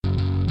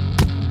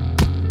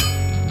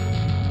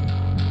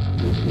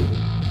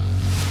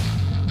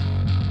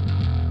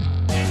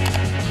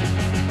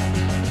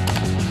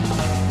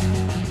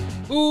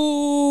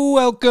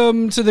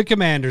Welcome to the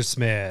Commander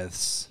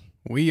Smiths.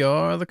 We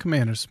are the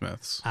Commander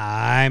Smiths.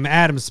 I'm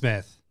Adam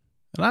Smith.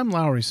 And I'm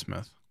Lowry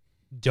Smith.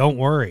 Don't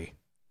worry.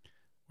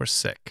 We're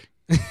sick.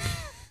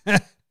 I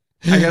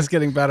guess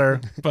getting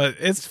better, but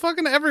it's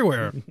fucking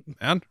everywhere,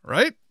 man.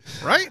 Right?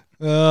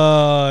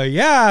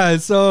 Yeah.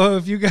 So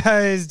if you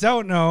guys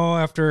don't know,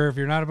 if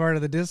you're not a part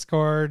of the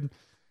Discord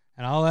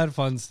and all that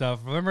fun stuff,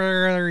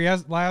 remember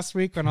last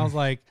week when I was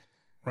like,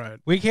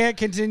 right, we can't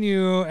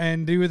continue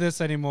and do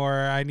this anymore.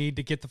 I need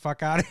to get the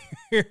fuck out of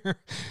here.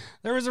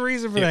 There was a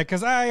reason for that,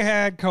 because I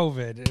had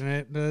COVID and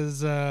it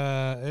was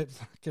it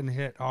fucking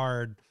hit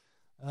hard.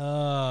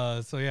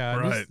 So yeah,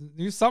 right. I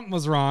knew something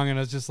was wrong, and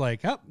I was just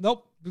like, oh,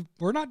 nope,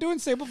 we're not doing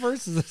Sable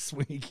Versus this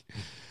week.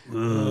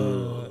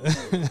 So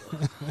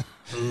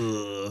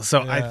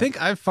yeah. I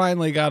think I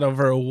finally got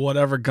over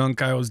whatever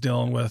gunk I was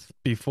dealing with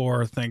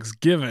before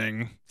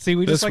Thanksgiving. See,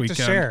 we just like to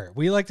share.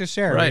 We like to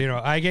share. Right. You know,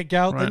 I get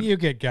gout, then you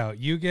get gout.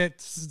 You get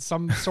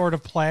some sort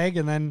of plague,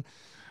 and then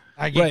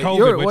I get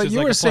COVID. What you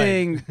like were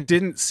saying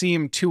didn't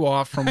seem too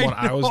off from what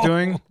I was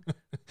doing,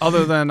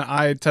 other than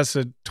I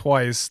tested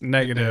twice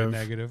negative.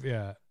 Negative,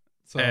 yeah.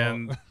 So.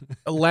 And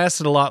it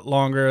lasted a lot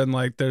longer, and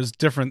like there's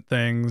different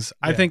things.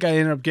 Yeah. I think I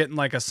ended up getting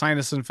like a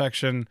sinus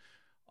infection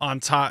on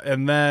top,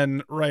 and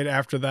then right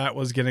after that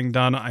was getting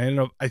done, I ended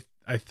up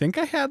I think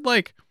I had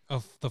like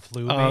the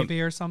flu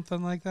maybe or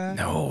something like that.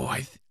 No,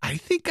 I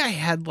think I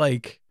had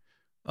like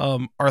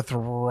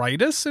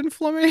arthritis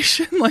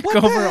inflammation like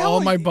over all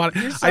my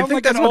body. I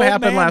think that's what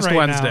happened last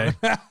Wednesday.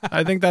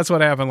 I think that's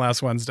what happened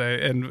last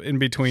Wednesday, and in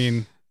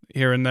between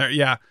here and there.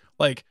 Yeah,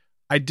 like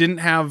I didn't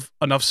have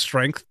enough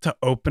strength to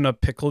open a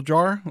pickle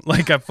jar.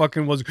 Like I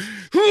fucking was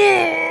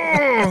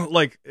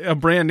like a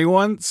brand new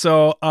one.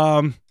 So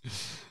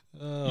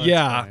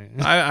yeah,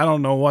 I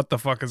don't know what the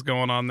fuck is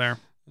going on there.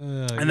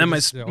 And then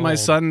my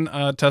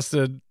son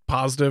tested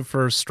positive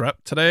for strep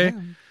today. Yeah.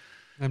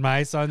 And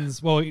my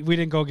son's, well, we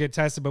didn't go get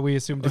tested, but we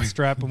assumed it's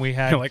strep, and we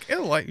had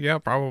yeah,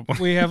 probably.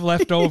 We have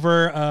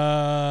leftover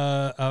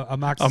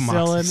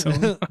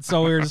amoxicillin.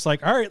 So we were just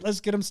like, all right, let's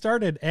get him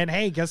started. And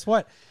hey, guess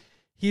what?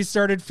 He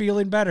started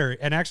feeling better.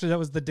 And actually, that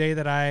was the day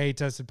that I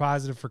tested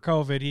positive for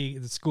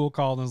COVID. The school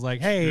called and was like,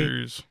 hey,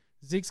 Jeez.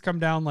 Zeke's come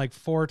down like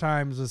 4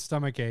 times with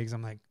stomach aches.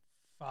 I'm like,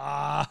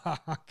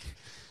 fuck.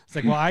 It's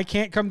like, well, I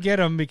can't come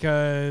get him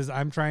because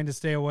I'm trying to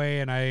stay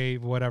away and I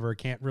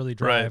can't really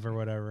drive or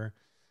whatever.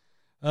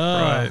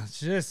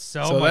 It's just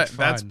so much fun.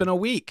 That's been a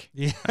week.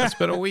 Yeah. That's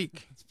been a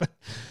week.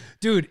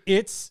 Dude,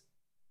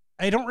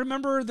 I don't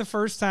remember the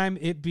first time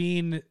it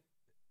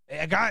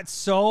got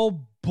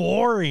so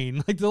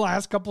boring. Like the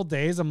last couple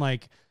days, I'm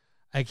like,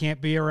 I can't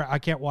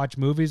watch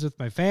movies with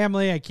my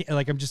family.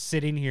 I'm just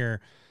sitting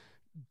here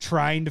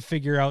trying to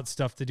figure out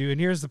stuff to do. And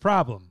here's the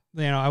problem.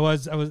 You know, I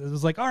was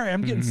like, all right,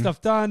 I'm getting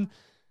stuff done.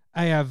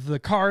 I have the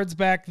cards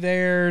back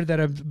there that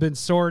I've been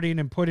sorting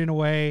and putting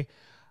away.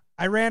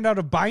 I ran out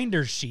of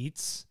binder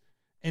sheets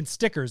and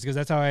stickers because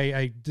that's how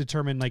I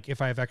determine like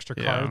if I have extra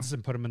cards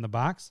and put them in the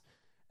box.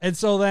 And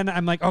so then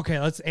I'm like, okay,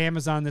 let's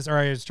Amazon this. Or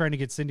I was trying to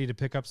get Cindy to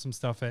pick up some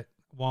stuff at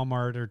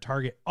Walmart or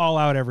Target, all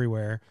out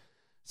everywhere.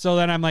 So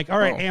then I'm like, all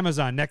right,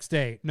 Amazon next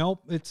day.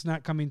 Nope, it's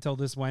not coming till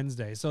this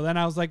Wednesday. So then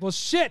I was like, well,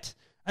 shit,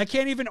 I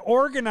can't even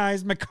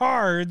organize my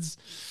cards.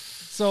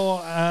 So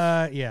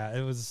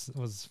it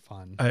was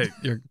fun.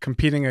 You're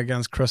competing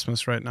against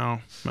Christmas right now,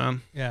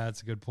 man. Yeah,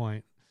 that's a good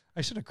point. I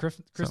should have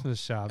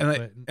Christmas shopped.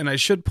 And I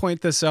should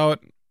point this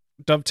out,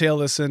 dovetail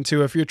this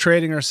into, if you're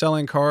trading or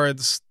selling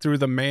cards through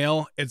the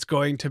mail, it's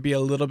going to be a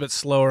little bit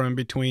slower in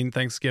between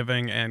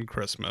Thanksgiving and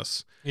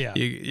Christmas. Yeah.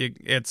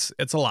 It's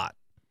a lot.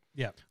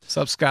 Yeah.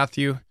 Sup, Scott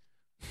you?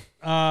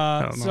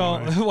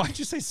 Why'd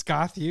you say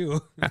Scott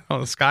you?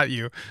 Oh, Scott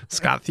you.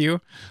 Scott you?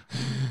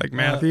 Like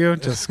Matthew,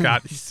 just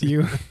Scott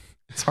you.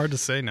 It's hard to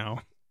say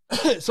now.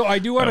 So I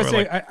do want to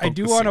say, I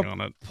do want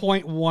to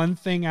point one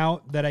thing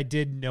out that I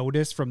did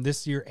notice from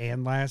this year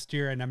and last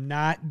year, and I'm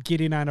not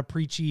getting on a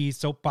preachy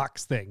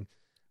soapbox thing,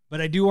 but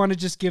I do want to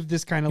just give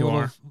this kind of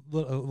a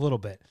little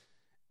bit.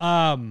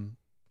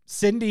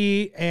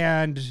 Cindy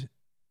and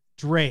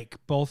Drake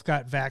both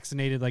got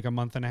vaccinated like a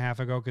month and a half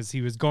ago because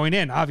he was going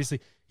in. Obviously,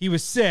 he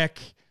was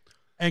sick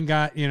and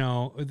got,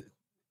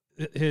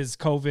 his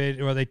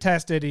COVID, or they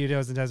tested. He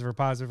wasn't tested for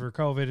positive for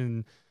COVID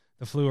and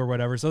the flu or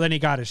whatever. So then he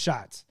got his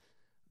shots.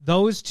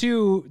 Those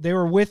two, they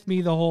were with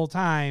me the whole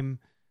time.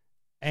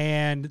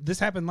 And this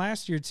happened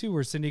last year too,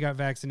 where Cindy got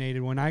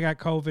vaccinated. When I got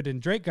COVID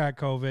and Drake got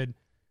COVID,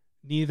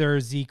 neither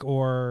Zeke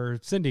or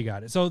Cindy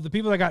got it. So the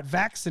people that got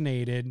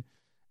vaccinated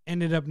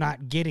ended up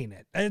not getting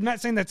it. I'm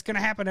not saying that's going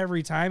to happen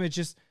every time. It's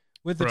just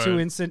with the two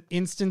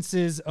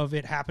instances of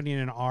it happening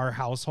in our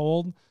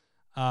household,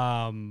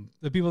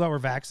 the people that were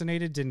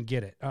vaccinated didn't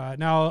get it.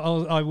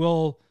 Now I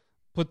will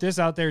put this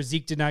out there.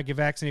 Zeke did not get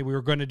vaccinated. We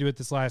were going to do it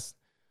this last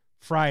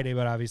Friday,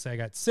 but obviously I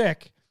got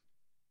sick.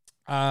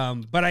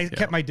 But I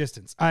kept my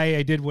distance.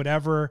 I did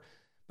whatever.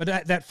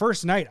 But that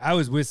first night I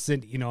was with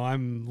Cindy,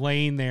 I'm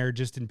laying there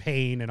just in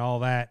pain and all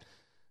that.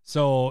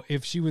 So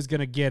if she was going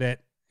to get it,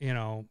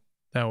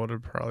 that would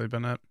have probably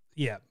been it.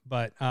 Yeah.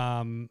 But,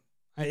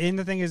 And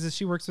the thing is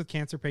she works with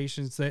cancer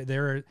patients.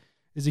 There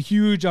is a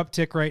huge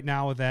uptick right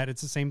now with that.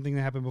 It's the same thing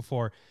that happened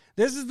before.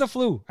 This is the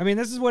flu. I mean,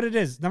 this is what it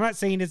is. I'm not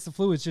saying it's the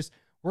flu. It's just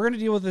we're going to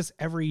deal with this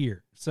every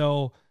year.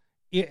 So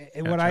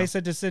what I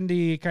said to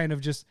Cindy, kind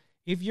of just,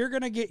 if you're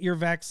going to get your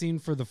vaccine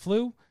for the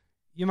flu,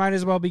 you might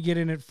as well be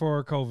getting it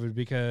for COVID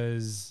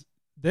because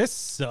this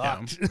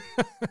sucked.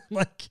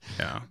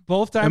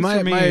 Both times and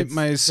for me,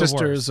 my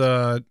sister's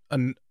a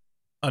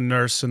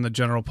nurse in the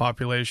general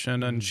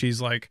population, and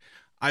she's like,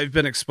 I've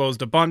been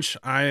exposed a bunch.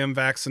 I am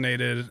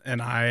vaccinated,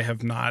 and I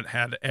have not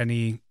had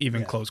any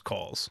even close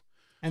calls.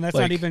 And that's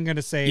not even going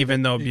to say...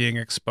 Even though being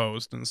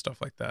exposed and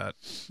stuff like that.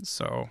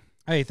 So...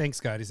 Hey, thanks,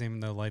 God. Even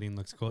the lighting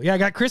looks cool. Yeah, I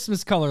got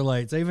Christmas color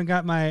lights. I even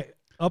got my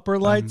upper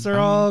lights are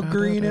all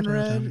green and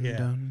red.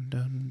 Yeah.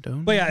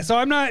 But yeah, so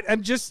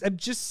I'm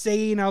just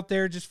saying out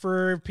there, just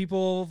for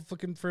people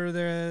looking for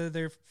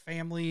their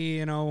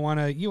family,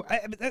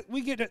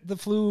 we get the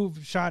flu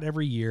shot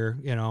every year,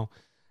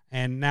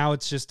 and now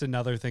it's just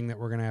another thing that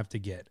we're going to have to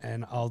get.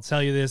 And I'll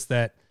tell you this,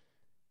 that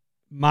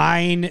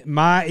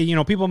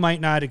people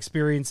might not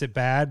experience it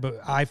bad,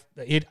 but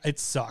it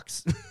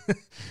sucks.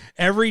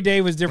 Every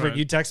day was different. Right.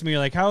 You text me, you're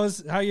like,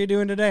 how you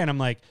doing today? And I'm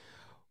like,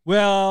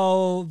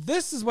 well,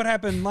 this is what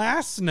happened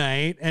last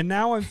night, and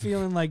now I'm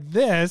feeling like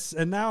this,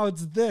 and now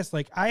it's this.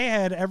 Like, I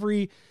had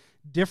every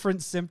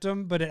different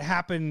symptom, but it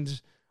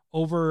happened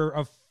over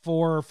a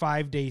 4 or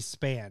 5 day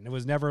span. It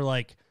was never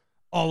like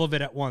all of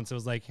it at once. It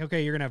was like,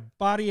 okay, you're gonna have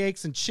body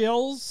aches and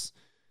chills,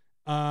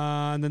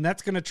 and then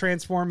that's gonna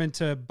transform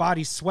into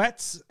body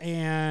sweats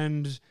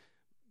and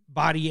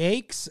body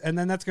aches, and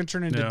then that's gonna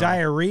turn into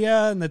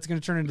diarrhea, and that's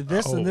gonna turn into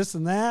this and this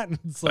and that. And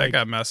it's like, that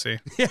got messy.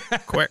 Yeah.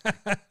 Quick.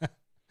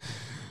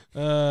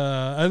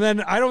 And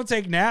then I don't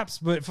take naps,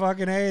 but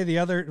fucking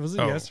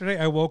yesterday?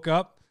 I woke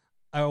up,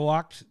 I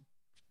walked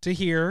to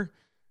here,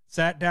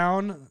 sat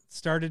down,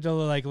 started to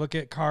like look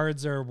at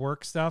cards or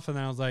work stuff, and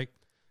then I was like,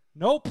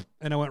 nope.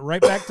 And I went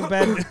right back to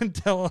bed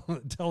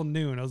until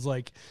noon. I was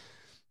like,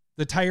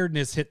 the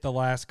tiredness hit the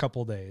last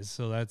couple days,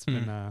 so that's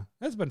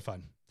been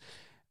fun.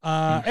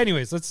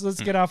 Anyways, let's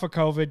get off of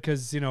COVID,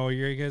 because you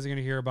guys are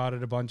gonna hear about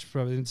it a bunch.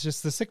 It's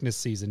just the sickness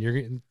season.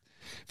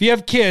 If you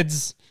have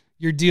kids,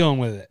 you're dealing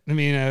with it. I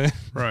mean,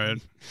 right.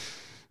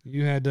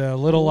 You had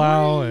Little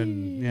Lau,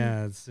 and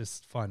it's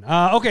just fun.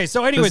 Okay,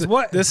 so anyways,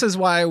 this is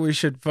why we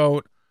should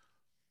vote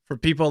for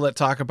people that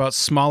talk about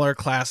smaller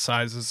class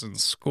sizes in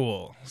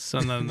school. So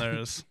then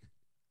there's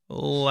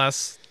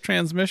less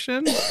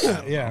transmission.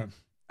 Yeah,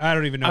 I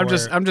don't even know.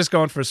 I'm just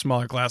going for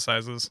smaller class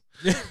sizes.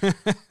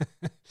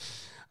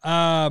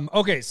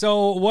 Okay,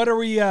 so what do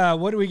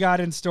we got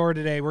in store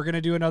today? We're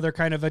gonna do another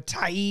kind of a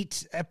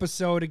tight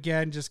episode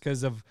again, just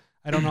because of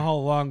I don't know how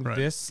long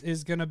this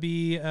is gonna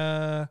be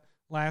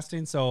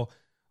lasting. So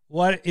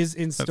what is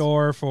in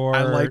store for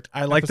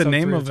I like the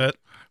name of it.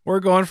 We're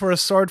going for a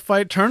sword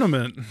fight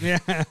tournament.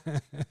 Yeah.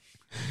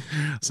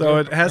 So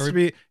it has to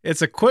be,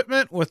 it's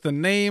equipment with the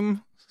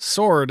name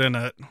sword in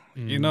it.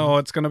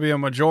 It's going to be a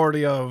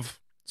majority of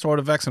Sword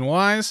of X and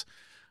Y's.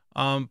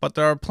 But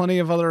there are plenty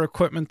of other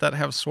equipment that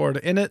have sword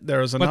in it.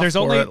 There's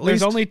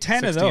only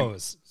 10 of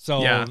those.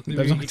 So yeah,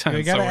 there's only 10.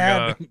 We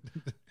gotta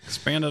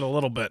expand it a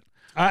little bit.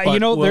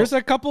 There's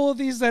a couple of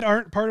these that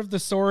aren't part of the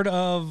sword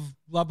of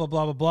blah blah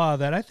blah blah blah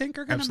that I think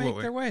are going to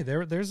make their way.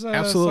 There's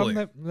some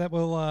that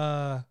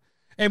will,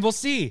 and we'll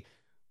see.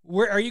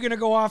 Where are you going to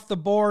go off the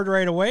board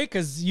right away?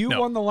 Because you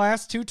won the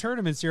last 2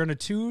 tournaments. You're on a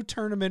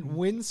 2-tournament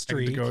win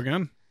streak. I get to go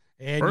again,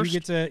 and first.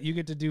 you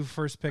get to do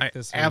first pick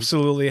this week. I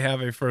absolutely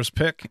have a first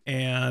pick,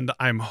 and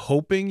I'm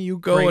hoping you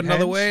go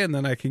another way, and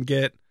then I can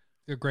get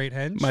the Great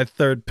Henge. My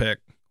third pick.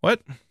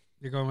 What?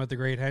 You're going with the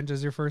Great Henge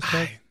as your first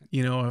pick?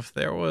 If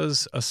there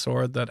was a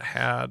sword that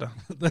had a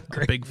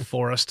big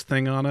forest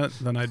thing on it,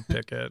 then I'd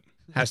pick it.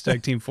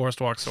 Hashtag Team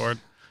Forest Walk Sword.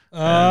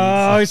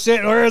 Oh,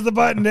 shit. Where's the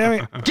button,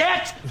 damn it?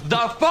 Get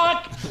the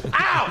fuck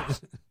out!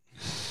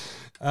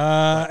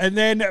 And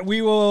then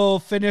we will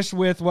finish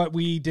with what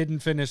we didn't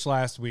finish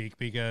last week,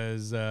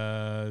 because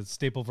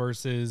Staple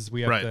Versus,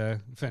 we have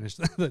to finish.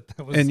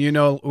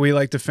 And we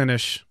like to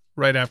finish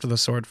right after the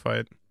sword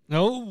fight.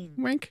 No.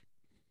 Wink.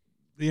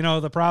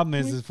 The problem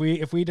is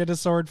if we did a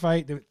sword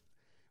fight,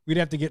 we'd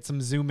have to get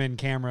some zoom in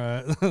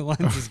camera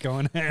lenses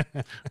going.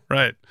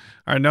 Right.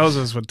 Our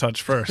noses would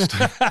touch first.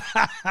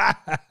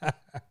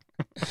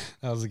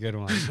 That was a good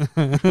one.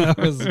 That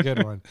was a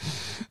good one.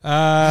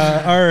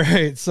 All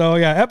right. So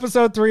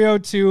episode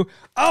 302.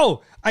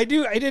 Oh, I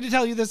didn't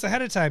tell you this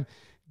ahead of time.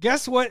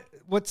 Guess what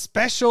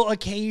special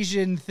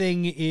occasion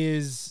thing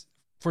is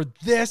for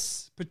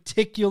this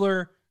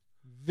particular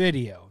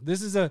video?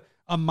 This is a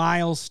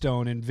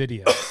milestone in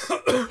video.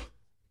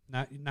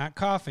 Not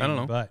coughing, I don't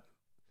know. but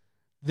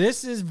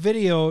this is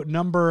video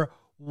number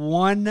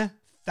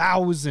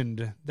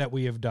 1,000 that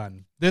we have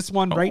done. This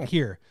one right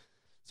here.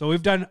 So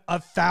we've done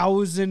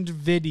 1,000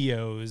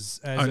 videos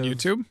on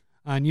YouTube.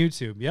 On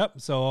YouTube,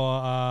 yep.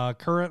 So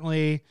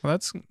currently,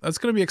 that's going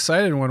to be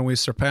exciting when we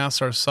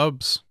surpass our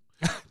subs.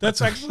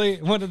 That's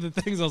actually one of the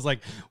things I was like,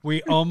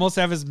 we almost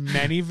have as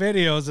many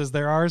videos as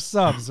there are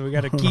subs. So we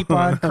got to keep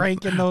on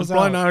cranking those out.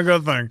 Probably not a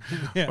good thing.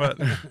 Yeah. But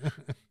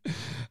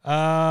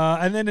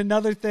And then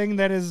another thing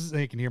that is,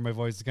 you can hear my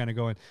voice is kind of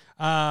going.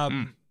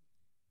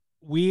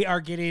 We are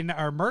getting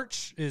our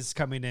merch is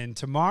coming in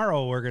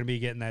tomorrow. We're going to be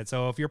getting that.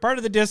 So if you're part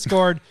of the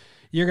Discord,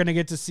 you're going to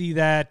get to see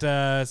that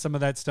some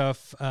of that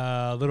stuff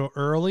a little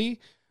early.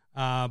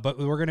 But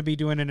we're going to be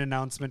doing an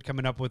announcement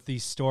coming up with the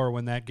store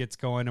when that gets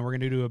going, and we're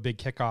going to do a big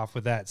kickoff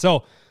with that.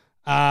 So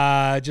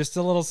just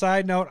a little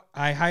side note,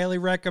 I highly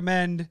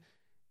recommend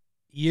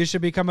you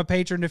should become a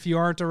patron if you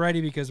aren't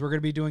already, because we're going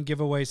to be doing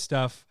giveaway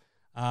stuff.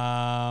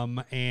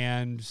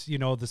 And you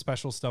know, the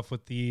special stuff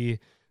with the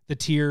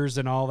tiers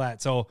and all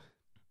that. So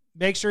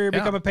make sure you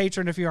become a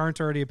patron if you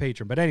aren't already a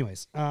patron. But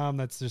anyways,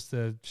 that's just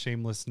a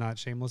not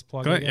shameless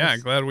plug. yeah,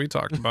 glad we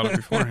talked about it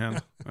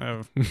beforehand.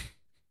 I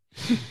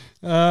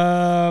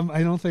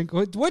don't think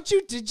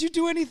did you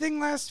do anything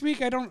last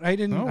week? I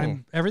didn't. No.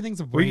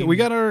 Everything's a we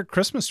got our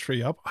Christmas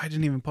tree up. I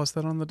didn't even post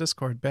that on the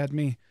Discord. Bad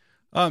me.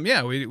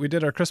 Yeah, we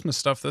did our Christmas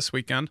stuff this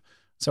weekend.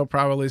 So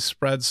probably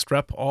spread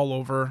strep all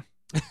over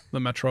the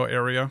metro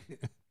area.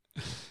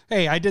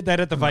 Hey, I did that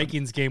at the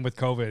Vikings game with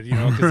COVID, you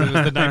know, because it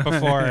was the night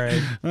before.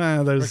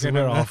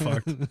 We're all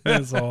fucked.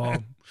 It's all.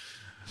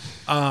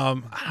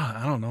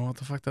 I don't know what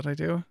the fuck did I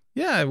do.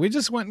 Yeah, we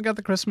just went and got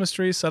the Christmas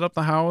tree, set up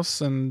the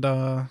house, and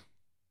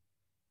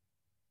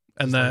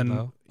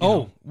then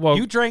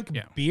you drank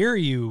beer,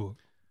 you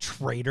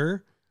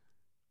traitor.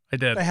 I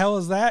did. What the hell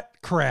is that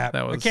crap?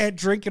 I can't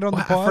drink it on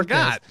the podcast. I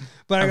forgot.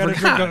 But I got to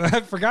drink.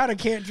 I forgot I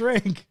can't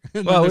drink.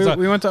 Well,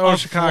 we went to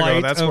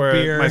Chicago. That's where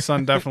beer. My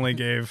son definitely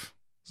gave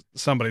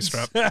somebody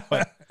strep.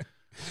 But,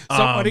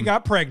 somebody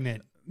got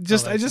pregnant.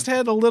 I just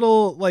had a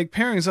little like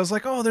pairings. I was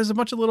like, oh, there's a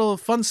bunch of little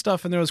fun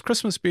stuff, and there was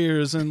Christmas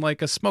beers and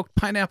like a smoked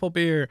pineapple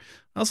beer.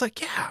 I was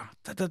like, yeah.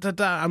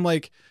 I'm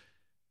like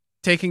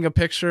taking a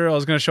picture. I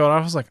was going to show it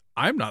off. I was like,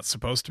 I'm not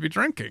supposed to be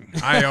drinking.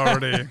 I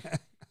already.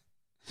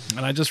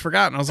 And I just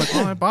forgot, and I was like,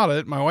 "Oh, I bought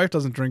it. My wife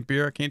doesn't drink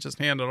beer. I can't just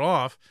hand it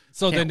off."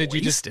 So then, did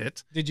you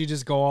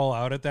just go all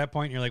out at that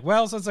point? You're like,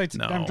 "Well, since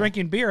I'm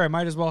drinking beer, I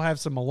might as well have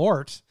some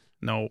Malort."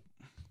 No.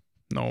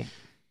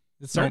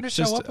 It's starting to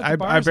show up. At the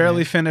bars, I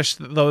barely finished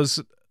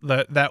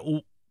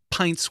that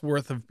pint's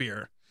worth of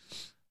beer.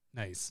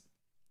 Nice.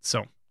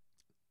 So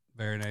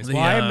very nice.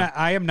 Well,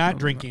 I am not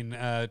drinking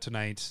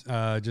tonight.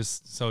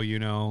 Just so you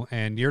know,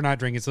 and you're not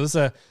drinking. So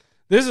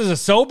this is a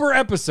sober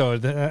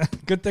episode.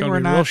 Good thing we're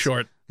not real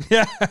short.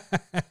 Yeah.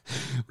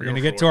 We're going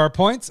to get to our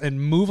points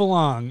and move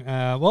along.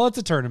 Well, it's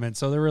a tournament,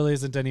 so there really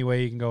isn't any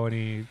way you can go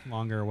any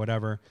longer or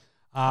whatever.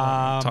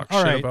 Talk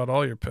shit about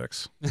all your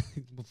picks.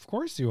 Of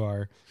course you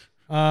are.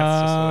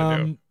 That's just what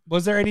I do.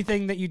 Was there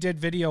anything that you did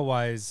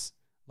video-wise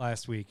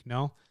last week?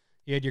 No?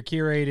 You had your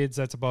curateds.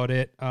 That's about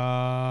it.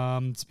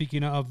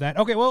 Speaking of that.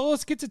 Okay, well,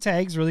 let's get to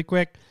tags really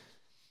quick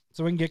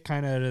so we can get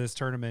kind of to this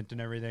tournament and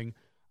everything.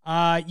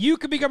 You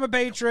can become a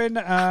patron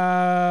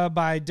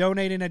by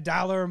donating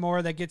 $1 or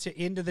more. That gets you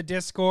into the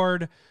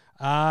Discord.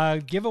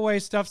 Giveaway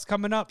stuff's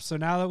coming up. So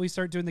now that we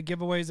start doing the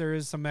giveaways, there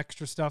is some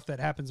extra stuff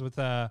that happens with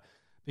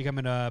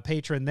becoming a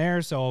patron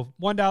there. So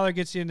 $1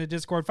 gets you into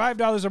Discord.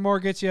 $5 or more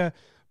gets you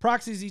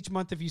proxies each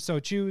month if you so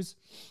choose.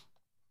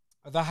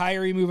 The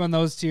higher you move on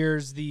those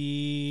tiers,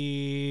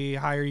 the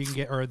higher you can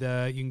get, or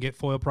you can get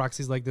foil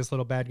proxies like this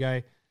little bad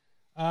guy.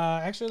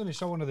 Actually, let me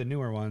show one of the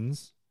newer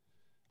ones.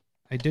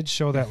 I did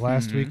show that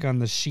last week on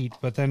the sheet,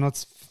 but then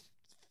let's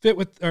stay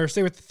with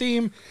the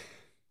theme.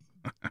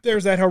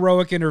 There's that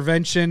heroic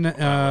intervention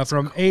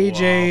from cool.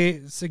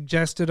 AJ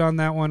suggested on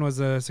that one was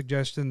a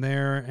suggestion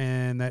there,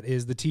 and that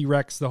is the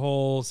T-Rex, the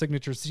whole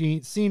signature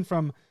scene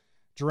from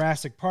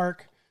Jurassic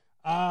Park.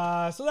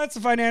 So that's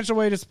a financial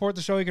way to support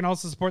the show. You can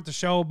also support the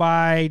show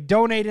by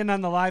donating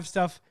on the live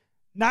stuff.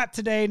 Not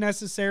today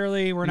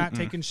necessarily. We're not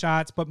taking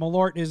shots, but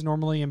Malort is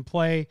normally in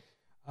play.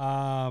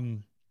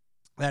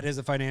 That is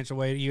a financial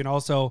way. You can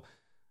also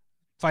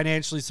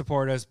financially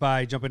support us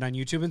by jumping on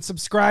YouTube and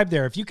subscribe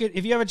there. If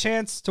you have a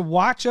chance to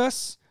watch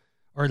us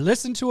or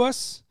listen to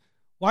us,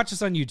 watch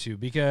us on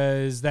YouTube,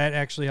 because that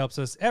actually helps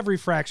us. Every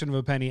fraction of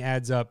a penny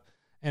adds up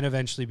and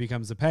eventually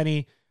becomes a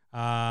penny.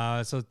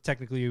 So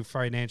technically you're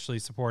financially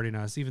supporting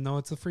us, even though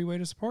it's a free way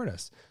to support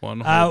us.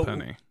 One whole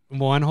penny.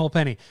 One whole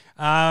penny.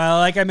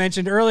 Like I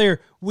mentioned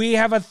earlier, we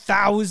have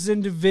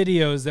 1,000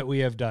 videos that we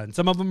have done.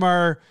 Some of them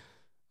are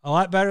a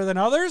lot better than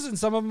others, and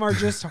some of them are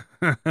just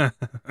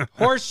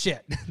horse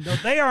shit. No,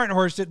 they aren't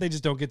horse shit. They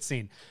just don't get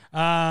seen.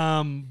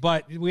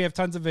 But we have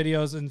tons of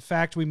videos. In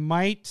fact, you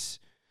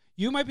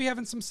might be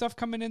having some stuff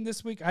coming in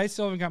this week. I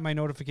still haven't got my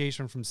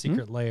notification from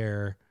Secret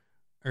Lair.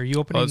 Are you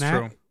opening that?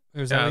 True.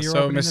 Yeah,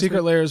 so my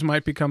Secret Lairs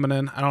might be coming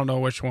in. I don't know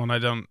which one. I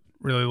don't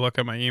really look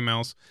at my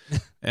emails.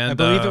 And I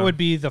believe it would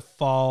be the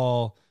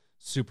fall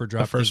super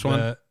drop. The first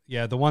one?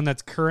 Yeah, the one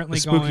that's currently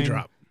the spooky going.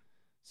 Drop.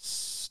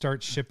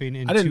 Start shipping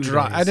in 2 days.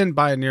 I didn't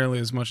buy nearly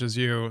as much as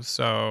you,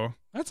 so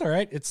that's all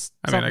right. It's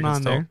something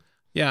on there.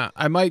 Yeah,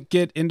 I might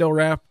get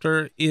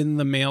Indoraptor in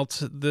the mail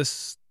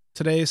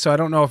today, so I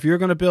don't know if you're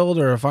going to build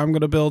or if I'm going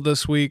to build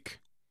this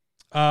week.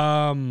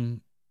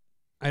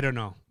 I don't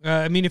know.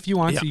 I mean, if you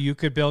want to, you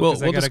could build. We'll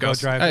I gotta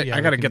discuss. go drive. I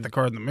gotta get the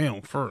card in the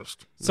mail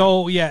first.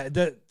 So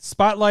the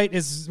spotlight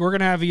is we're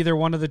gonna have either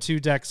one of the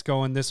two decks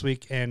going this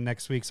week and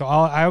next week. So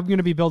I'm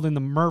gonna be building the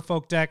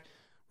Merfolk deck,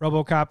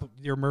 RoboCop,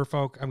 your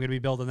Merfolk. I'm gonna be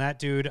building that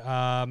dude.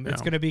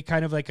 It's gonna be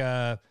kind of like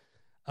a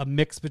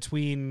mix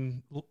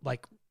between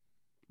like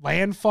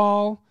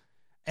Landfall,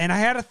 and I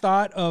had a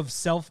thought of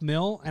Self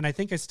Mill, and I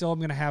think I still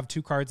am gonna have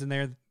 2 cards in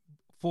there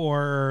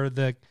for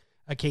the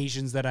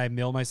occasions that I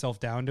mill myself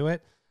down to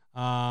it. But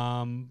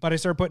I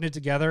started putting it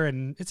together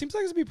and it seems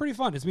like it's gonna be pretty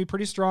fun. It's gonna be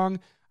pretty strong.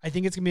 I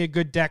think it's gonna be a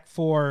good deck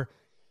for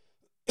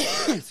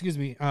excuse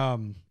me,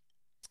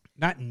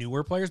 not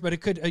newer players, but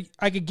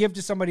I could give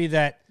to somebody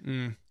that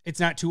it's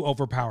not too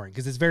overpowering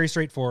because it's very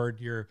straightforward.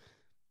 You're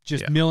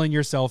just milling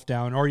yourself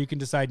down, or you can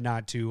decide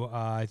not to.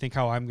 I think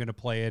how I'm gonna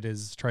play it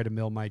is try to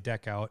mill my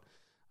deck out.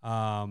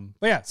 But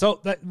yeah, so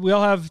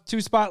we'll have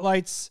 2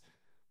 spotlights.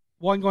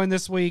 One going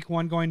this week,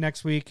 one going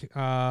next week.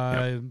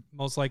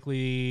 Most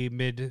likely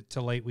mid to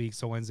late week,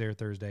 so Wednesday or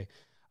Thursday.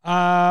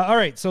 All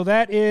right, so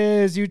that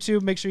is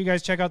YouTube. Make sure you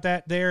guys check out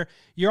that there.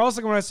 You're also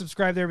going to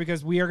subscribe there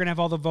because we are going to have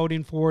all the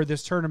voting for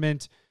this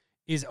tournament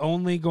is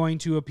only going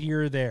to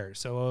appear there.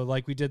 So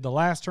like we did the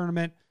last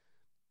tournament,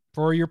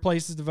 for your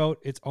places to vote,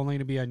 it's only going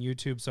to be on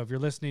YouTube. So if you're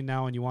listening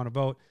now and you want to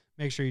vote,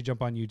 make sure you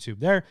jump on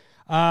YouTube there.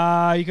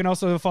 You can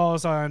also follow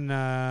us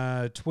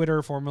on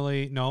Twitter,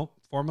 formerly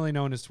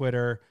known as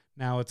Twitter.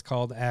 Now it's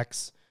called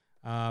X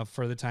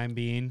for the time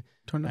being.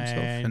 Turn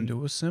himself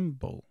into a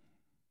symbol.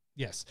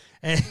 Yes.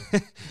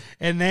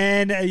 And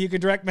then you can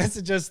direct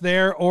message us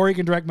there, or you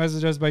can direct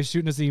message us by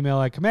shooting us an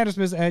email at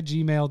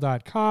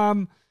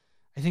commandersmiths@gmail.com.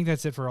 I think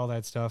that's it for all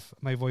that stuff.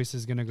 My voice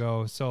is going to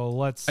go.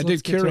 So I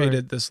did curate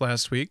it this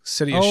last week.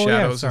 City of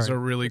Shadows is a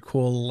really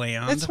cool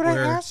land. That's what I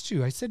asked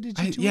you. I said, did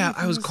you do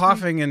I was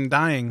coughing and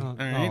dying.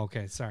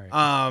 Okay. Sorry.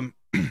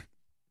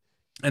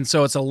 And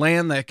so it's a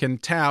land that can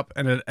tap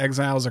and it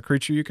exiles a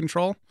creature you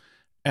control.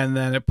 And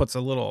then it puts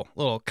a little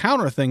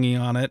counter thingy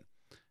on it.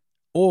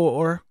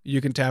 Or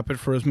you can tap it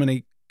for as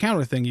many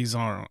counter thingies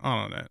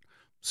on it.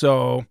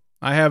 So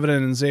I have it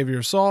in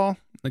Xavier Sol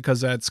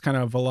because that's kind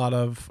of a lot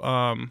of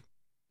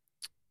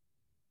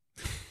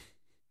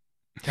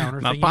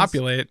counter not thingies?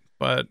 populate,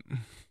 but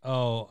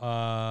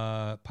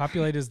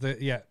populate is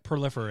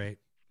proliferate.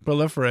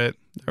 Proliferate.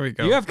 There we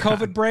go. You have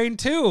COVID brain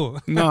too.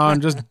 No,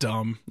 I'm just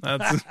dumb.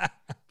 That's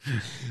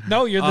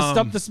no, you're the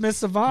Stump the Smith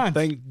savant.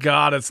 Thank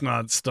God it's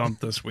not Stump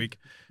this week.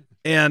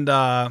 And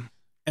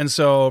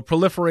so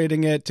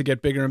proliferating it to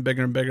get bigger and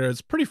bigger and bigger,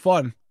 it's pretty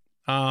fun.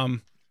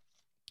 And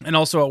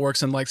also it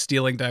works in like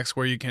stealing decks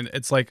where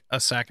it's like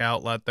a sack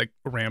outlet that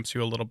ramps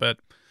you a little bit.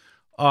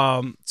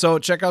 So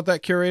check out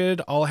that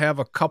curated. I'll have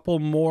a couple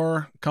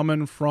more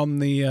coming from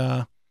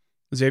the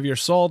Xavier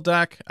Sol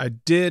deck. I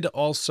did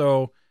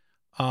also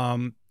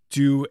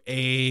do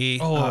a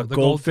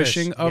gold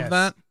fishing of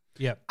that.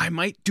 Yep. I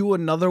might do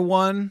another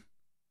one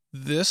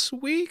this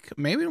week,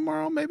 maybe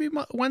tomorrow, maybe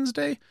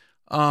Wednesday.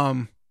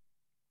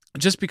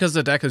 Just because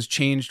the deck has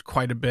changed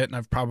quite a bit and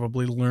I've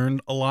probably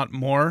learned a lot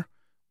more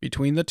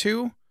between the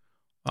two.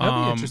 That'd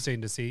be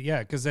interesting to see. Yeah,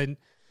 because then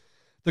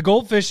the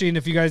gold fishing,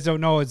 if you guys don't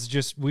know, it's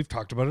just, we've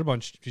talked about it a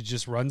bunch. It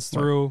just runs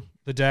through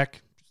the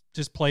deck,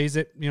 just plays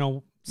it,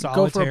 solitaire.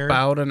 Go for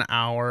about an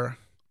hour.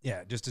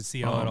 Yeah, just to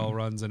see how it all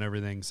runs and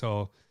everything.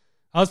 So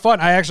that was fun.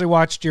 I actually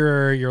watched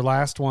your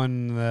last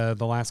one, the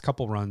last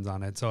couple runs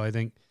on it. So I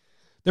think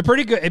they're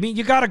pretty good. I mean,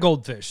 you got to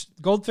goldfish.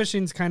 Gold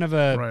fishing's kind of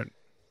a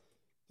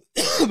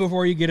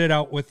before you get it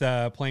out with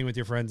playing with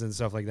your friends and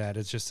stuff like that.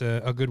 It's just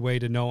a good way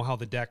to know how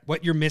the deck,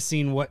 what you're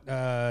missing, what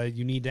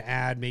you need to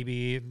add.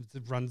 Maybe it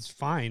runs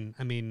fine.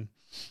 I mean,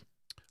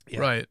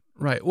 yeah.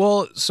 Right.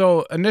 Well,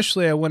 so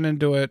initially I went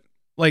into it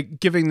like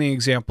giving the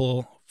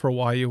example for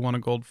why you want a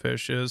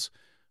goldfish is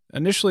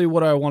initially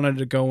what I wanted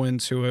to go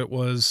into it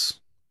was,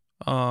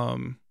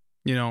 having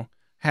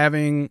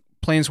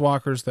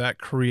planeswalkers that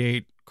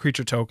create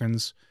creature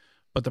tokens,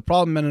 but the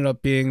problem ended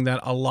up being that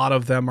a lot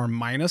of them are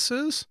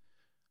minuses.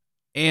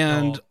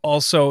 And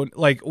also,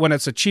 like, when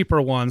it's a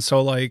cheaper one,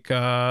 so like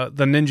the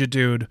ninja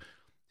dude,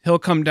 he'll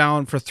come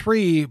down for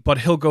 3, but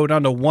he'll go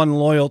down to 1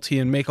 loyalty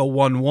and make a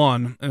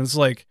 1/1. And it's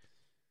like,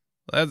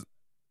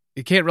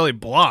 you can't really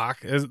block.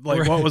 It's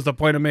like, what was the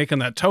point of making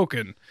that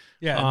token?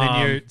 Yeah, and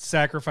then you're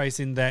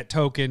sacrificing that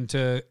token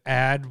to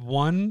add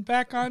 1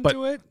 back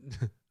onto it.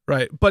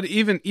 Right, but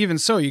even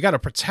so, you got to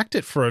protect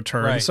it for a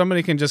turn. Right.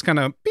 Somebody can just kind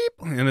of beep,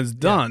 and it's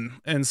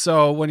done. And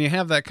so when you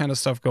have that kind of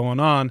stuff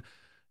going on,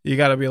 you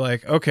got to be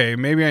like, okay,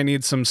 maybe I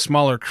need some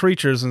smaller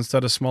creatures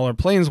instead of smaller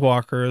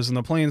planeswalkers, and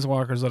the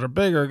planeswalkers that are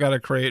bigger got to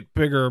create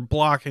bigger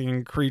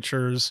blocking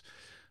creatures,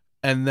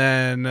 and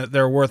then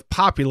they're worth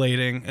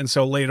populating. And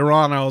so later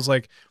on, I was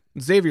like,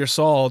 Xavier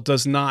Sol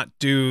does not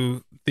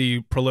do the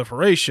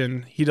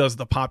proliferation; he does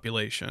the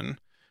population,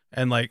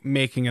 and like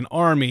making an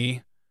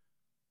army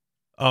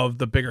of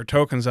the bigger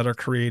tokens that are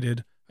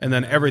created, and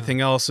then everything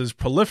else is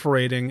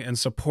proliferating and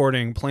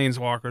supporting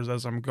planeswalkers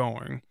as I'm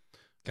going.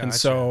 Gotcha. And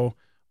so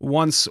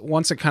once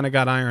it kind of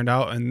got ironed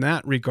out in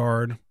that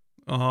regard,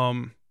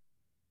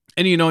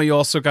 And you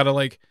also got to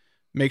like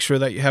make sure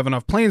that you have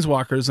enough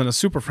Planeswalkers in a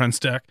Super Friends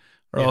deck,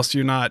 or else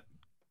you're not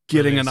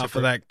getting enough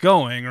of that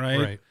going,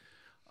 right?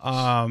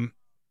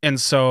 And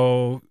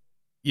so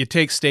you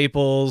take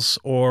staples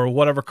or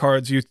whatever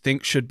cards you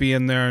think should be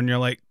in there, and you're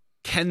like,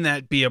 can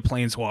that be a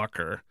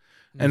Planeswalker?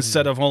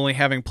 Instead of only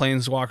having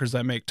Planeswalkers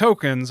that make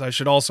tokens, I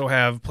should also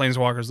have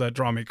Planeswalkers that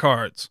draw me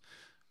cards.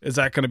 Is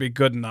that going to be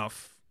good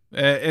enough?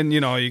 And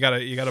you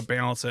gotta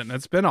balance it, and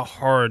it's been a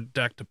hard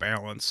deck to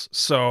balance.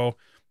 So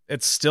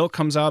it still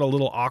comes out a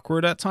little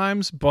awkward at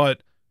times,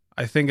 but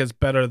I think it's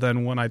better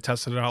than when I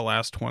tested it out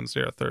last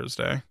Wednesday or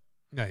Thursday.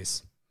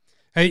 Nice.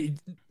 Hey,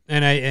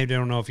 and I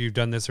don't know if you've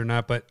done this or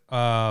not, but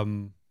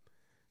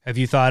have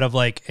you thought of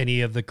like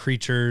any of the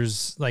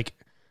creatures like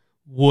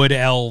wood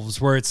elves,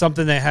 where it's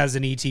something that has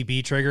an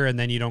ETB trigger and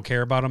then you don't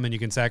care about them and you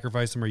can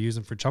sacrifice them or use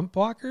them for chump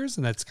blockers,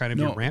 and that's kind of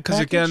your ramp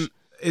package? Because again,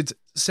 it's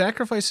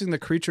sacrificing the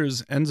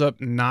creatures ends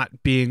up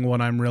not being what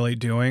I'm really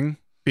doing,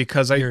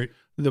 because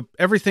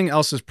everything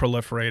else is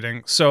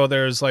proliferating. So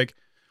there's like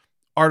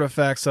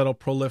artifacts that'll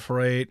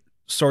proliferate,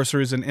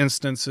 sorceries and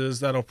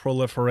instances that'll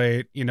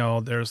proliferate,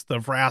 there's the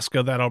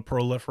Vraska that'll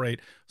proliferate.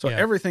 So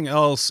everything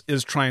else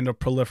is trying to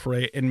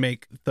proliferate and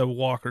make the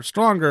walker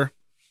stronger.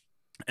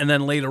 And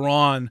then later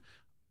on,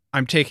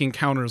 I'm taking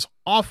counters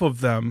off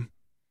of them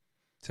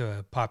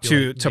to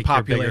populate, to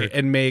populate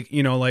and make,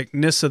 like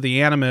Nissa the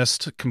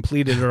Animist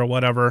completed or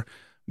whatever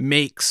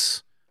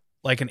makes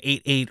like an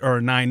 8/8 or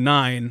a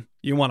 9/9.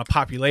 You want to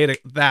populate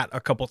that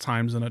a couple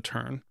times in a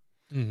turn.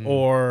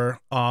 Or,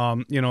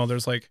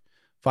 there's like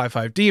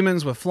 5/5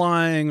 demons with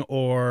flying,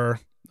 or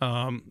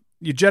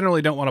you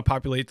generally don't want to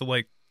populate the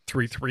like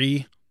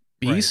 3/3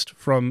 beast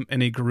from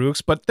any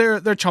Garruk's, but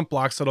they're chump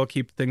blocks that'll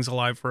keep things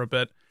alive for a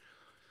bit.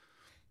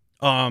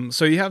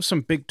 So you have some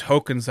big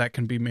tokens that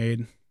can be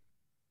made,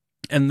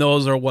 and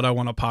those are what I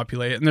want to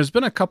populate. And there's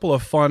been a couple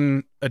of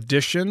fun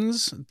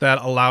additions that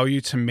allow you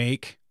to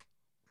make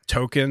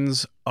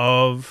tokens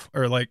of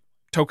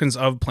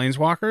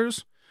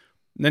Planeswalkers.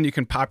 And then you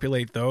can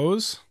populate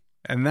those,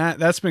 and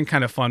that's been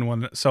kind of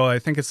fun. So I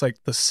think it's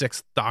like the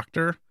 6th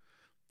Doctor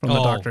from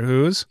the Doctor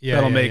Who's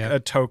that'll make a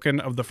token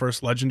of the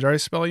first legendary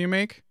spell you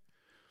make.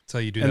 So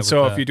you do. And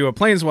so if you do a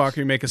Planeswalker,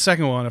 you make a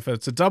second one. If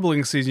it's a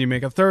doubling season, you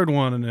make a third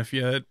one. And if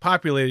you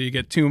populate it, you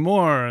get 2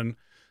 more. And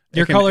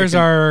your colors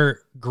are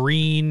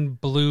green,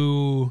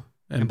 blue,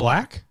 and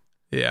black.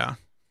 Yeah.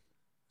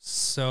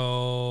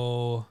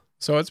 So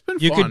it's been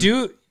you fun.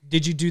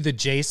 Did you do the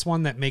Jace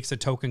one that makes a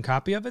token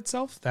copy of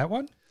itself? That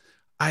one?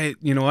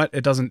 You know what?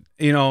 It doesn't.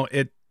 It won't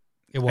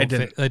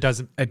fit. It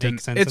doesn't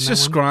make sense. It's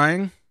just one?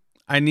 scrying.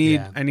 I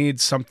need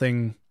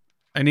something.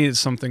 I needed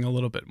something a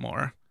little bit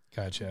more.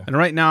 Gotcha. And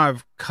right now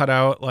I've cut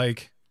out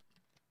like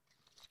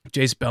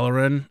Jace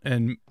Beleren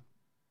and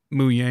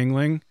Mu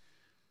Yangling.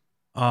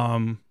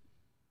 I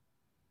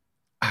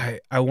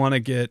want to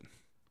get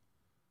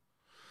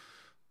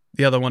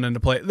the other one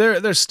into play.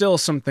 There's still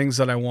some things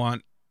that I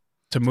want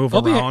to move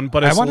around,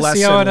 but it's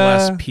less and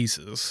less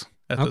pieces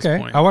at this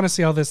point. I want to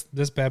see how this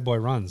bad boy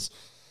runs.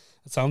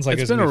 It sounds like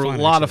it's been a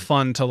lot of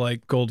fun to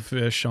like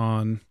goldfish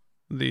on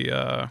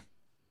the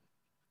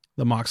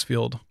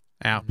Moxfield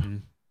app. Mm-hmm.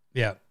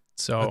 Yeah.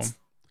 So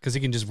because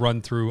you can just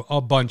run through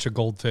a bunch of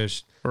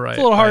goldfish. Right. It's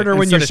a little harder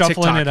when you're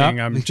shuffling it up.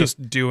 I'm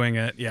just doing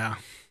it. Yeah.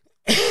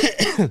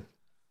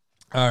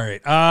 All right.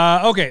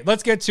 Okay,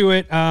 let's get to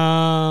it.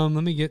 Let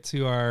me get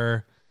to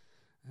our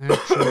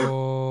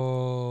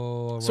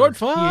actual sword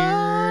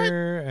fight.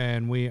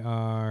 And we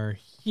are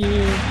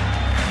here.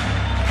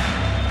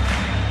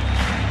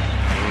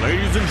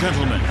 Ladies and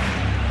gentlemen,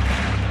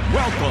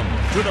 welcome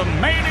to the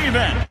main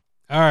event.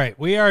 All right,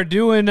 we are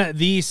doing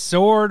the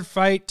sword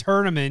fight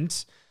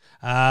tournament.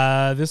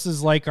 This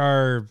is like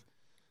our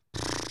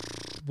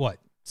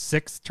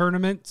 6th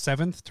tournament,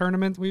 7th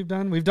tournament we've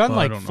done. We've done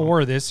like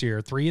 4 this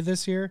year, 3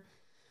 this year.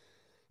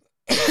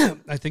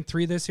 I think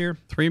 3 this year.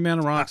 3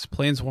 mana rocks,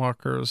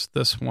 Planeswalkers.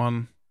 This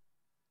one,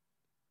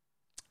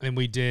 and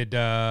we did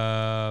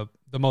the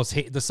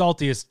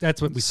saltiest.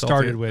 That's what we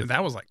started with.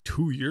 That was like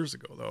 2 years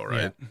ago, though,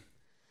 right?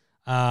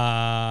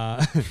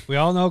 Yeah. We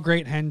all know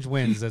Great Henge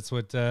wins. That's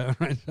what. All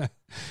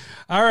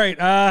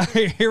right.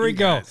 Here we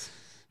go.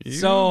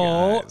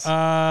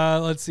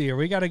 Let's see here.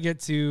 We got to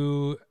get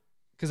to,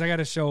 because I got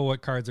to show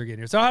what cards are getting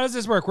here. So how does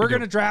this work? We're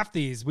going to draft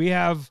these. We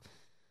have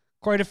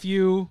quite a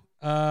few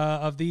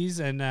of these,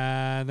 and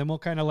then we'll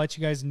kind of let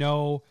you guys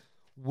know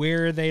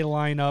where they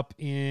line up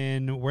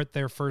in what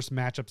their first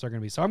matchups are going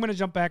to be. So I'm going to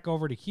jump back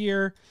over to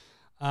here.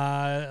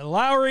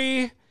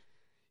 Lowry,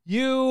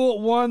 you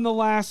won the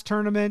last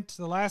tournament,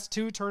 the last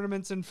 2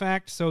 tournaments, in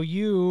fact. So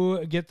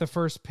you get the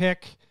first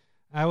pick.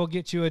 I will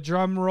get you a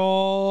drum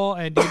roll,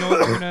 and do you know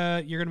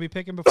what you're gonna be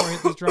picking before I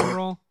hit this drum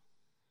roll?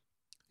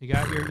 You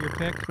got your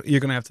pick? You're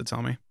gonna have to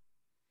tell me.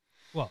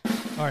 Well,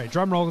 all right,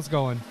 drum roll is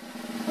going.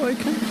 Well, I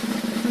can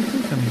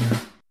come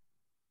here.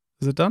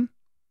 Is it done?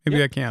 Maybe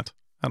yep. I can't.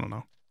 I don't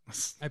know.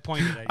 I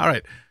pointed at you. All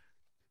right.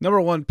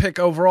 Number 1 pick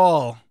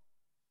overall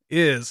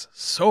is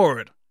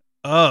Sword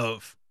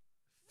of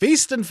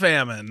Feast and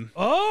Famine.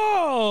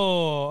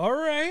 Oh, all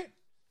right.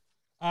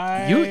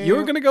 You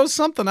were gonna go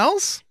something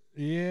else?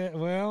 Yeah.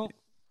 Well.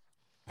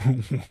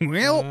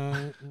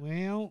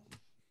 Well.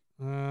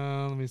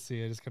 Let me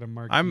see. I just gotta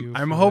mark.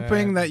 I'm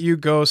hoping that you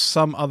go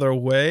some other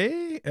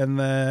way, and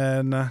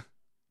then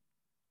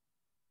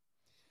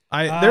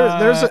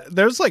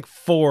there's like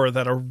 4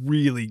 that are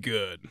really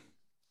good.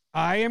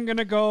 I am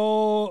gonna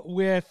go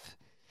with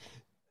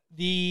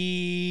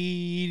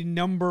the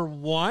number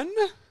 1.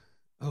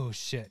 Oh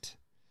shit.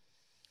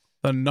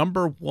 The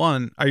number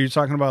 1. Are you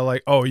talking about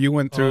like? Oh, you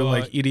went through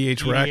like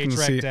EDH Rec and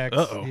see.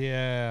 Uh-oh.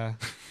 Yeah.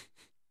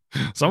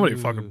 Somebody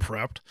fucking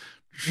prepped.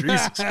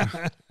 Jesus.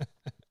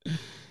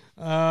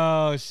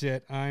 Oh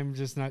shit. I'm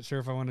just not sure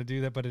if I want to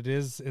do that, but it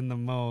is in the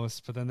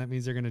most. But then that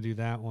means they're gonna do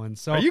that one.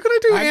 So are you gonna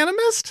do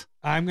Animist?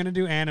 I'm gonna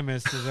do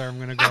Animist. Is where I'm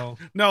gonna go.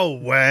 No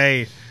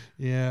way.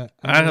 Yeah.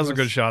 That has a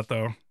good shot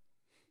though.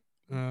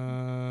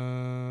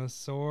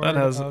 Sword.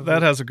 That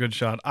has a good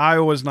shot. I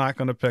was not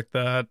gonna pick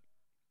that.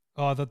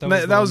 Oh, I thought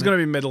that was going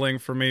to be middling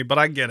for me, but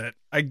I get it.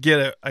 I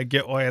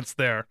get why it's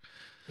there.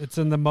 It's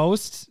in the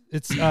most.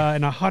 It's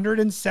in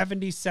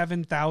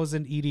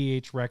 177,000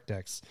 EDH Rec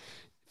decks.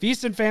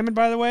 Feast and Famine,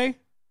 by the way,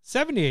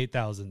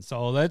 78,000.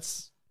 So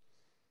that's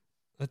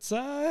it's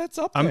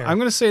up there. I'm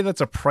going to say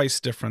that's a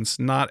price difference,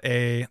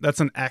 that's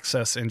an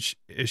access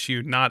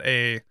issue, not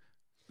a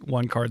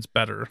one card's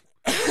better.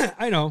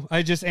 I know.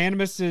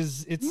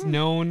 Animist it's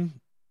known.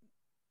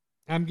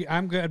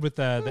 I'm good with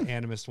the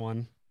Animist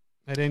one.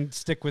 I didn't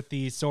stick with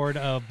the Sword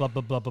of blah,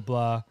 blah, blah, blah,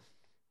 blah.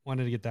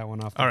 Wanted to get that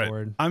one off the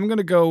board. I'm going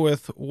to go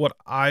with what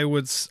I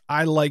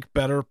like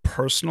better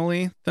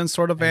personally than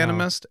Sword of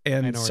Animist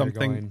and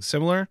something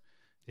similar.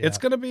 Yeah. It's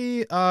going to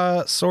be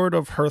Sword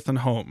of Hearth and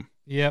Home.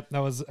 Yep. I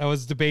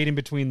was debating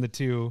between the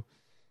two.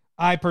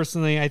 I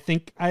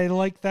think I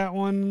like that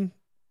one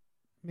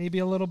maybe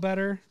a little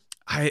better.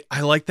 I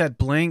like that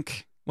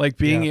blink. Like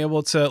being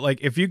able to,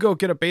 like, if you go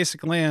get a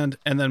basic land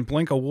and then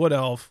blink a Wood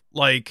Elf,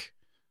 like...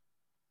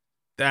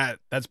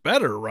 That's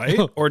better, right?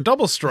 Or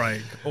double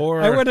strike,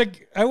 or I went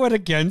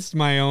against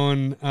my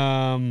own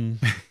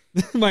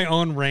my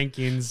own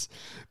rankings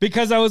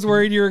because I was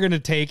worried you were going to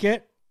take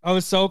it. I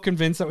was so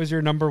convinced that was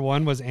your number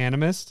 1 was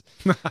Animist.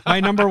 My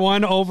number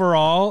 1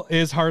 overall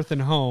is Hearth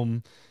and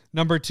Home.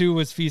 Number 2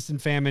 was Feast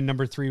and Famine.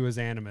 Number 3 was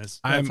Animist.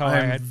 I'm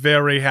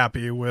very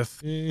happy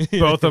with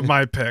both of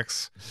my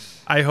picks.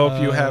 I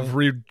hope you have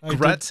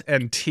regret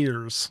and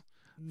tears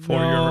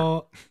for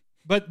your.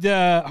 But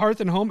the Hearth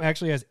and Home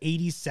actually has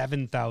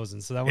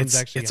 87,000. So that one's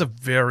it's a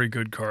very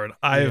good card.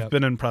 I have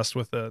been impressed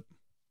with it.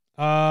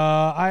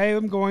 I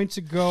am going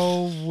to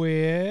go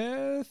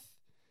with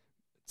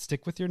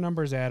stick with your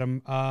numbers,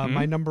 Adam.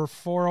 My number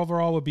 4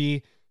 overall would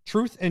be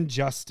Truth and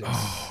Justice.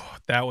 Oh,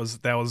 that was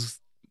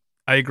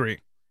I agree.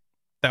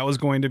 That was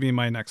going to be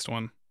my next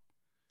one.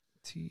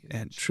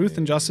 And Truth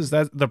and Justice,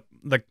 that the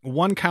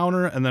one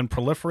counter and then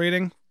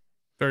proliferating,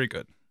 very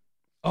good.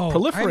 Oh,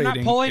 I'm not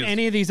pulling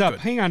any of these up.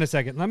 Good. Hang on a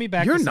second. Let me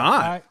back You're this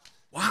not. Up.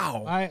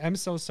 Wow. I'm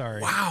so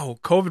sorry. Wow.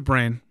 COVID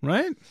brain,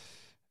 right?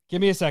 Give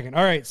me a second.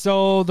 All right.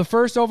 So the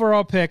first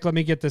overall pick, let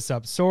me get this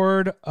up.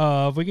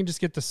 We can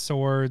just get the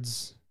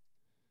swords.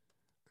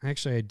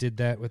 Actually, I did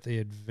that with the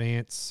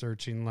advanced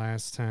searching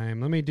last time.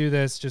 Let me do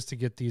this just to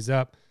get these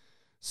up.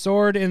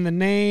 Sword in the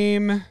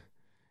name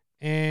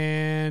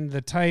and the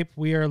type.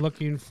 We are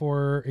looking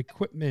for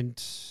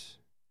equipment.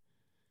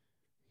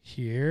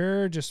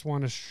 Here, just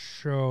want to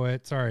show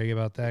it. Sorry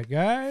about that,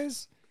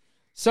 guys.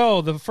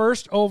 So the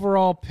first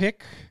overall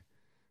pick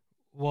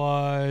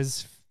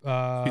was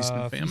Feast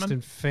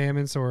and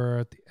Famine. So we're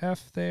at the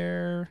F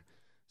there.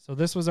 So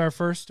this was our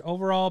first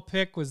overall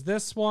pick. Was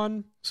this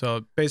one?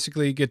 So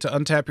basically, you get to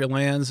untap your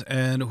lands,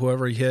 and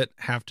whoever you hit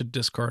have to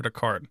discard a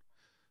card.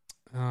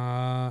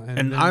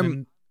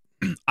 I'm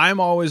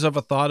always of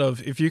a thought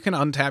of if you can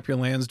untap your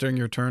lands during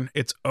your turn,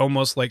 it's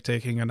almost like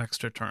taking an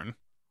extra turn.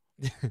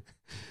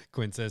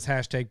 Quinn says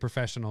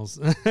 #professionals.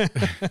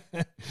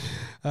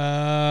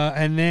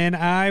 And then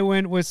I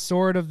went with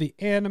Sword of the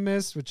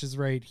Animist, which is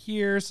right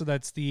here. So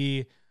that's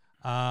the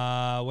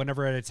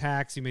whenever it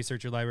attacks, you may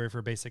search your library for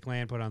a basic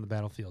land, put it on the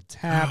battlefield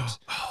tapped.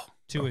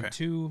 2 and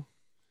 2.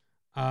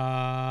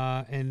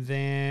 And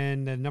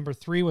then the number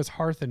 3 was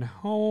Hearth and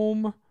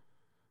Home,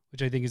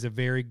 which I think is a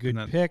very good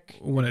pick.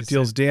 When it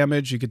deals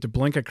damage, you get to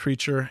blink a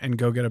creature and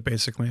go get a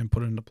basic land,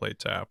 put it into play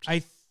tapped.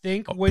 I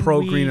think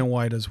green and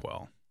white as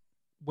well.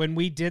 When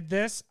we did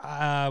this,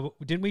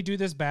 didn't we do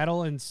this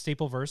battle in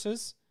Staple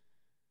Versus?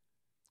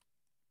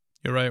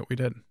 You're right, we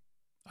did.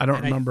 I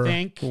don't remember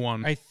who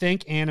won. I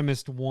think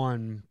Animist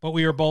won, but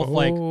we were both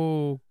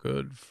oh,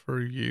 good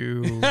for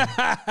you.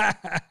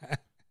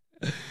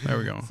 There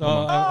we go.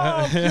 So,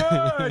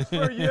 good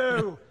for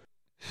you.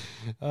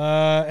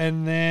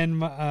 And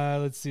then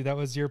let's see, that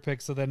was your pick.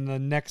 So then the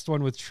next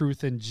one with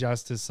Truth and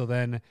Justice. So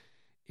then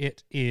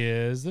it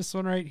is this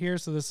one right here.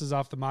 So this is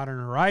off the Modern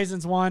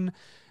Horizons one.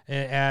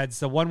 It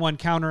adds the 1/1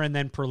 counter and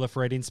then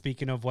proliferating.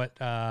 Speaking of what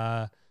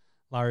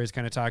Lowry is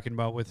kind of talking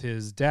about with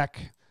his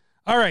deck.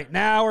 All right,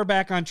 now we're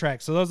back on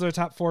track. So those are the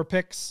top 4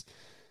 picks.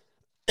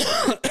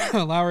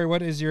 Lowry,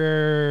 what is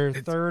your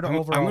third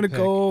overall I'm going to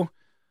go.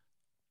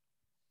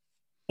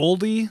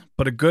 oldie,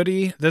 but a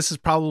goodie. This is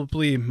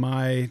probably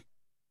my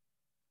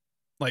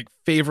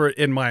favorite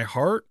in my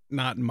heart,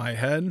 not in my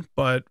head,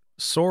 but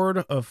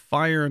Sword of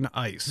Fire and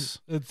Ice.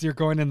 You're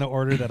going in the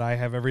order that I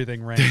have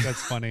everything ranked.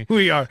 That's funny.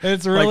 We are.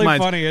 It's really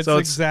funny. It's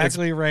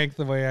exactly ranked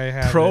the way I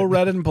have Pro it.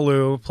 red and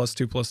blue,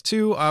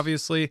 +2/+2,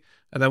 obviously.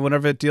 And then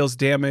whenever it deals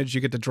damage,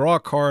 you get to draw a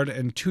card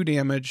and 2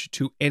 damage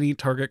to any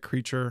target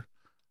creature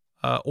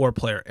or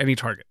player. Any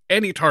target.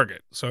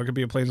 So it could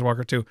be a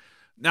planeswalker too.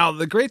 Now,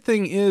 the great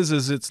thing is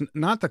it's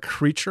not the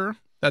creature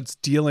that's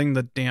dealing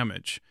the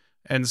damage.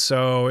 And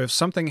so if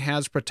something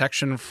has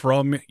protection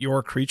from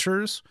your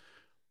creatures,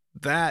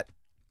 that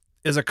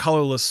is a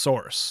colorless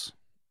source.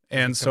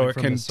 And so it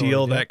can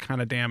deal that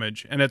kind of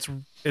damage. And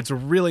it's a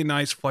really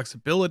nice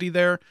flexibility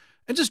there.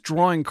 And just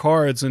drawing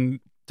cards in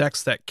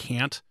decks that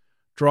can't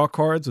draw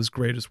cards is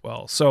great as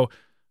well. So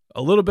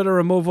a little bit of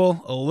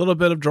removal, a little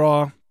bit of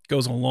draw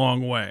goes a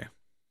long way.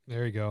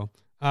 There you go.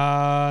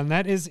 And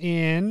that is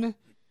in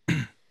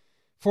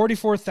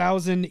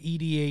 44,000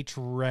 EDH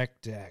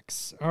rec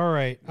decks. All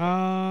right.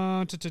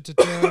 What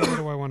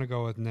do I want to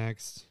go with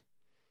next?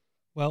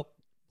 Well,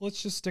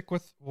 let's just stick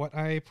with what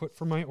I put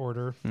for my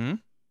order.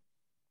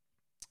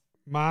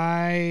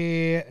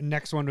 My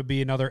next one would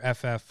be another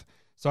FF.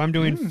 So I'm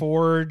doing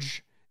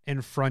Forge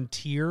and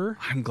Frontier.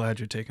 I'm glad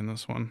you're taking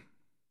this one.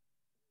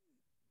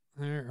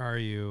 Where are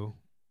you?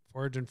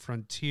 Forge and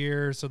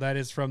Frontier. So that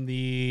is from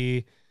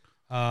the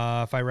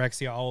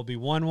Phyrexia All Will Be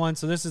 1/1.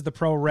 So this is the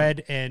Pro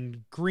Red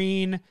and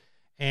Green.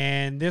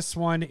 And this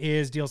one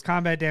is deals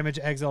combat damage,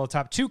 exile the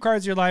top 2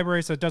 cards of your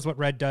library. So it does what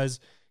red does.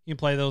 You can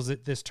play those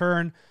at this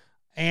turn.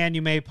 And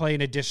you may play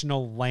an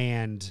additional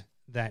land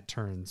that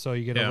turn. So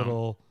you get a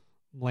little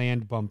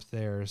land bump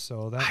there.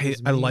 So that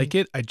I like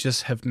it. I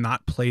just have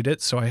not played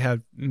it. So I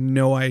have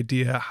no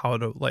idea how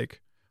to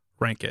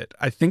rank it.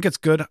 I think it's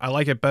good. I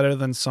like it better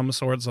than some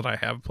swords that I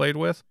have played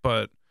with,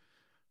 but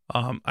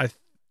I'm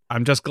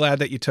just glad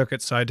that you took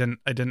it, so I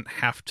didn't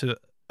have to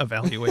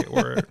evaluate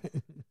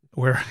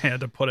where I had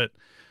to put it.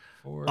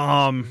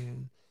 All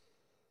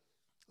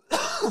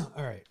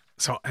right.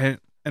 So and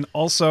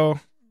also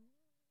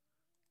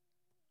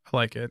I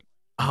like it.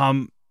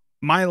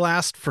 My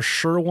last for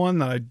sure one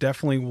that I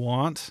definitely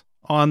want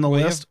on the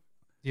list.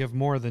 You have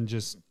more than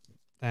just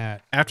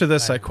that. After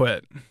this, I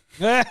quit.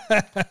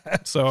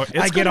 So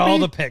I get all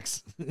the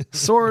picks.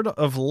 Sword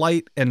of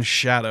Light and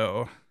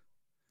Shadow.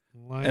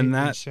 Light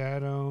and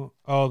Shadow.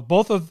 Oh,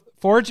 both of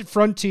Forge,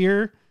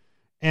 Frontier,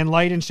 and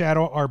Light and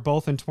Shadow are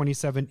both in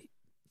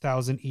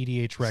 27,000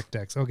 EDH rec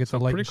decks. I'll get the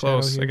Light and Shadow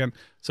close here. Again.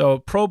 So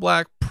Pro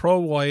Black, Pro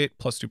White,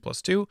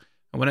 +2/+2.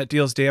 And when it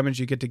deals damage,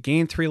 you get to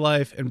gain 3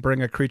 life and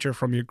bring a creature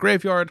from your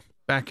graveyard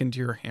back into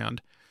your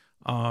hand.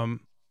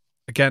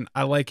 Again,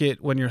 I like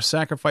it when you're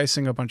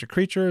sacrificing a bunch of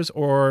creatures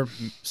or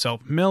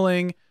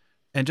self-milling,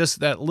 and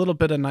just that little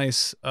bit of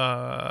nice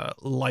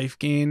life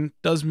gain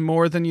does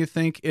more than you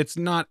think. It's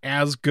not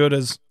as good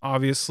as,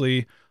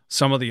 obviously,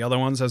 some of the other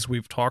ones as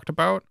we've talked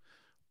about,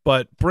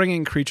 but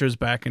bringing creatures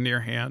back into your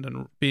hand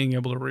and being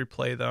able to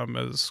replay them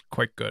is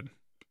quite good.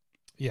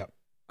 Yeah.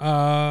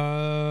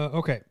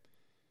 Okay.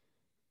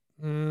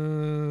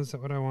 Is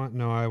that what I want?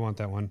 No, I want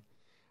that one.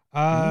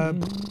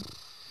 Trying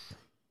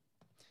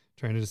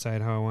to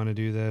decide how I want to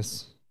do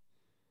this.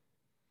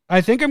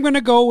 I think I'm going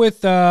to go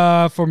with,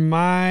 for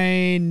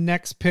my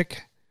next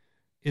pick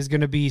is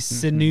going to be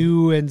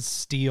Sinew and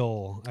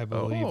Steel, I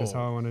believe is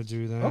how I want to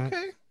do that.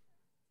 Okay.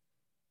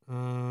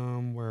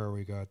 Where are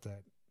we got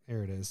that?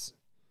 There it is.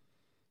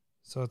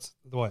 So it's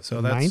what?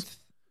 So that's 9th?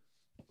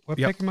 What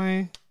pick am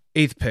I?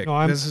 8th pick.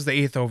 No, this is the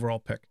 8th overall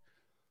pick.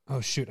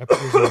 Oh shoot, I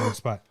put yours in the wrong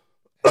spot.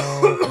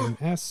 L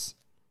and S.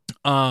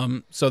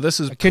 So this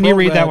is. Can you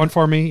read that one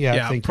for me?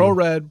 Yeah. Thank Pro you.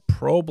 Red,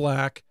 Pro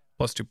Black,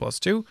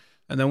 +2/+2.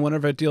 And then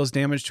whenever it deals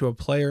damage to a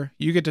player,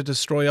 you get to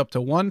destroy up to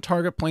 1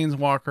 target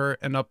planeswalker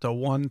and up to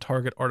 1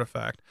 target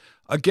artifact.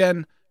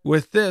 Again,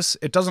 with this,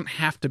 it doesn't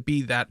have to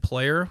be that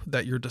player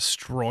that you're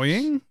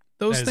destroying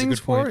those things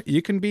for. Point.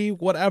 You can be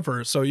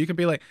whatever. So you can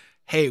be like,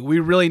 hey, we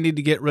really need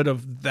to get rid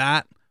of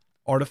that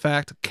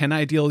artifact. Can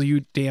I deal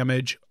you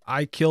damage?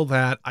 I kill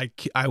that. I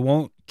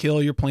won't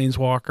kill your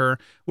planeswalker,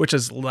 which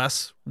is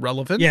less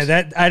relevant. Yeah,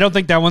 that I don't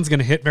think that one's going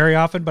to hit very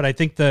often, but I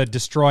think the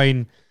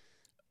destroying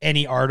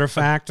any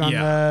artifact on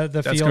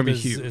the field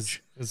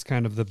is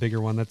kind of the bigger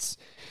one. That's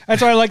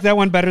why I like that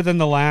one better than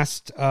the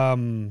last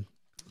 3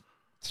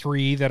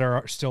 that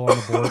are still on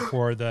the board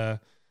for the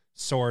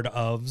Sword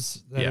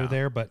ofs that are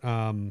there. But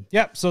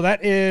so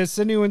that is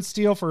Sinew and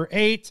Steel for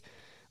 8.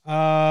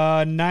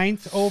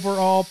 9th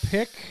overall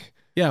pick.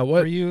 Yeah,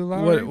 what do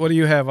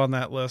you have on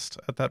that list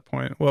at that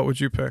point? What would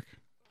you pick?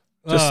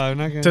 Just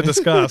to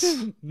discuss.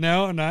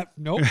 Nope.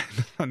 Nope.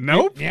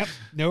 Yep.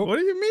 Nope. What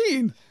do you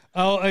mean?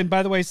 Oh, and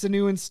by the way,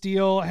 Sinew and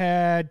Steel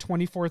had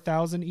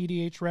 24,000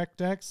 EDH rec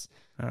decks.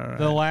 All right.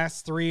 The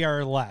last 3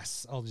 are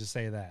less. I'll just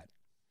say that.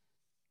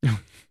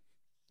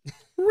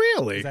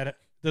 Really?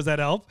 Does that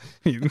help?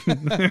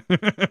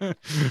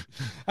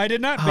 I did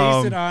not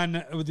base it on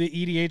the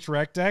EDH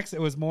rec decks.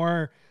 It was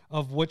more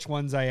of which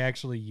ones I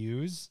actually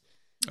use.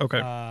 Okay.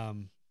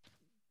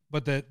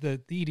 but the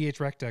EDH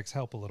rec decks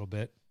help a little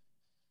bit.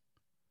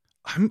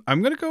 I'm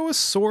gonna go with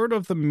Sword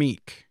of the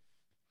Meek.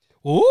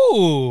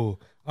 Ooh,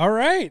 all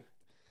right.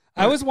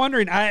 I was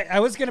wondering. I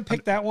was gonna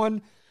pick that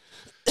one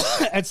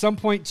at some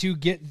point to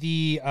get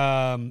the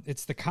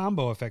it's the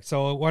combo effect.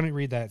 So why don't you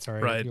read that?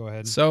 Sorry, right. Go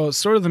ahead. So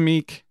Sword of the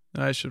Meek,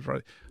 I should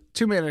probably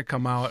 2 mana to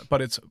come out,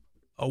 but it's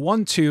a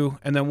 1/2,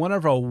 and then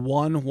whenever a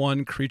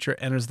 1/1 creature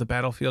enters the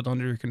battlefield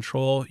under your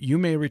control, you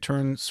may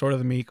return Sword of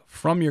the Meek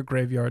from your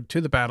graveyard to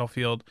the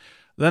battlefield,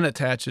 then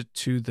attach it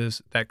to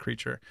that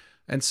creature.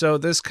 And so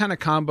this kind of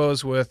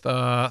combos with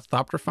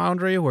Thopter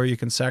Foundry, where you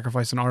can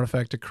sacrifice an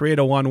artifact to create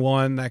a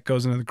 1/1 that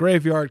goes into the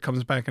graveyard,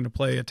 comes back into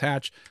play,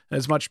 attach, and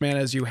as much mana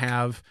as you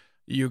have,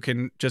 you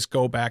can just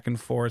go back and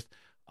forth.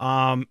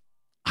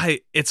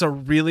 It's a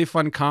really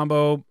fun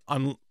combo.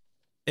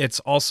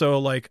 It's also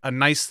like a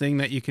nice thing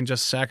that you can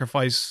just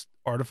sacrifice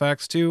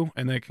artifacts to,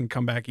 and they can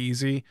come back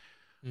easy.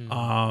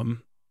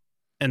 And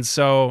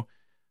so,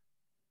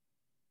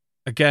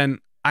 again,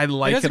 I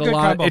like it a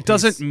lot. It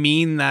doesn't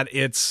mean that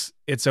it's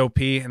OP,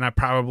 and I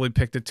probably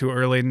picked it too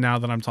early now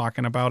that I'm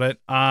talking about it.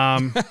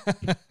 I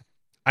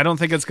don't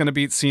think it's going to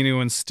beat Xenu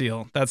and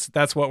Steel.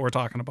 That's what we're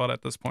talking about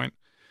at this point.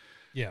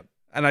 Yeah.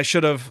 And I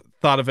should have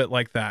thought of it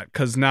like that,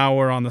 because now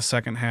we're on the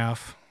second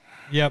half.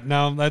 Yep.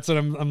 Now that's what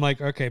I'm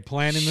like. Okay,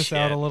 planning this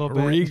out a little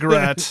bit.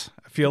 Regret.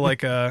 I feel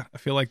like the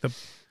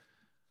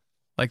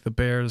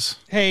Bears.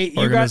 Hey,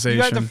 you got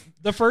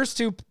the first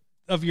two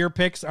of your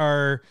picks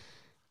are.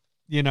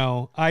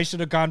 I should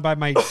have gone by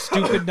my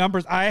stupid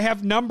numbers. I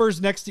have numbers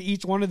next to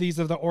each one of these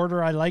of the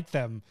order I like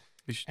them.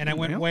 And I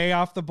went way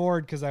off the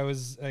board because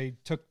I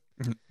took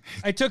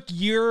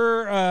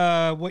your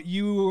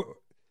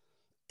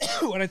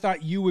what I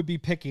thought you would be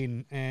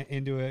picking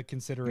into a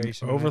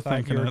consideration. Overthinking.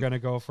 I thought you were going to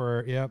go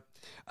for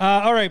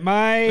all right,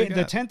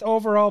 the 10th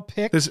overall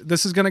pick.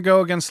 This is going to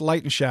go against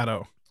Light and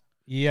Shadow.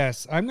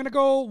 Yes, I'm going to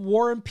go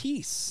War and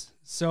Peace.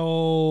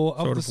 So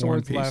of the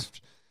swords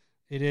left.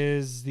 It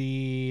is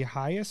the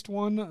highest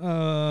one,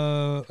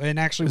 and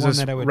actually one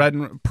that I would...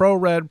 red,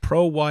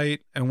 pro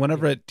white, and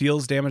whenever it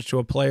deals damage to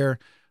a player,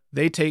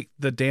 they take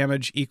the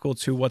damage equal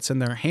to what's in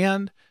their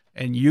hand,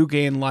 and you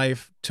gain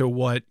life to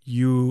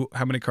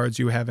how many cards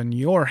you have in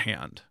your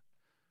hand.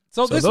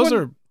 So those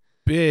are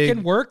big...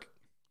 Can work.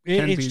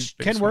 It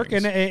can work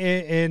in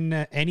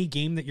any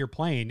game that you're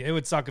playing. It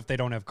would suck if they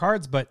don't have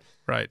cards, but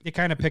right. You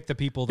kind of pick the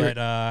people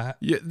that...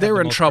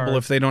 they're in trouble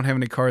cards. If they don't have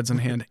any cards in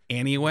hand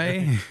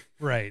anyway.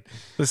 Right.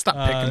 Let's stop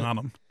picking on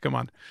them. Come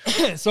on.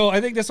 So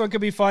I think this one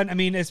could be fun. I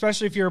mean,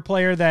 especially if you're a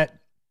player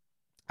that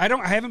I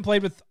haven't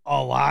played with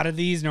a lot of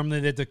these. Normally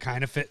they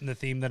kind of fit in the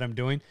theme that I'm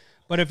doing.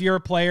 But if you're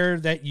a player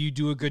that you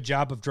do a good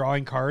job of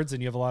drawing cards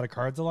and you have a lot of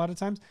cards a lot of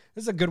times,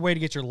 this is a good way to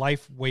get your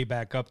life way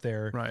back up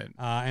there. Right.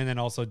 And then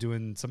also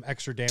doing some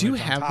extra damage. Do you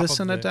have this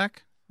in a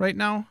deck right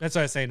now? That's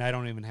what I was saying. I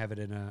don't even have it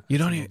in a You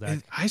don't even deck.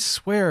 I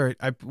swear,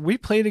 we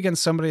played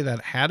against somebody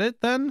that had it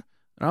then.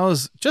 And I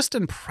was just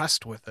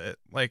impressed with it.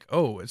 Like,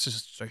 it's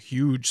just a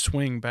huge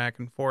swing back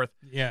and forth.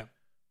 Yeah.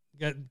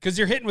 Because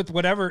you're hitting with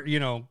whatever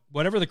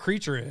the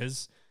creature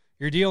is.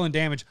 You're dealing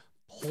damage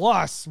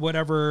plus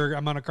whatever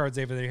amount of cards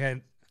they have in their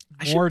hand.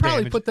 I should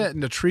probably put that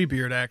into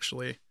Treebeard,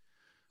 actually.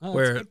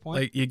 Where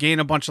like you gain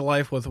a bunch of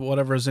life with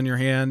whatever's in your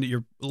hand.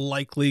 You're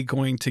likely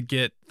going to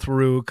get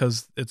through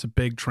because it's a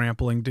big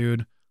trampling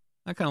dude.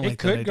 I kind of like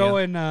that idea. It could go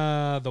in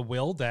the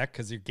Will deck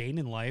because you're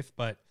gaining life,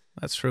 but...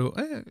 That's true.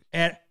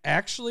 It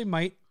actually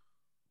might.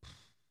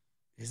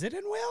 Is it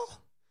in Will?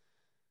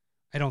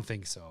 I don't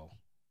think so.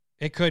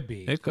 It could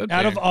be. It could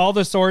Out be. of all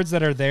the swords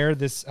that are there,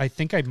 I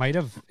think I might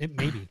have. It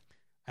maybe.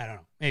 I don't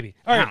know. Maybe.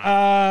 All right.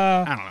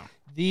 I don't know.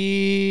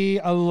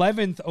 The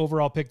 11th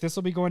overall pick. This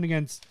will be going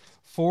against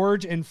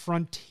Forge and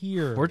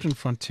Frontier. Forge and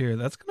Frontier.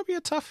 That's going to be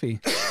a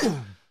toughie.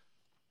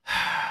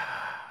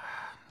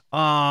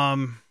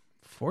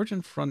 Forge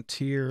and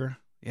Frontier.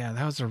 Yeah,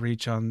 that was a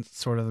reach on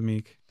Sword of the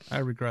Meek. I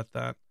regret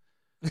that.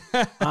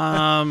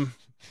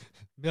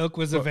 Milk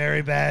was a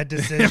very bad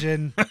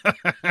decision.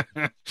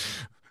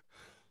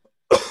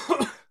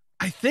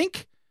 I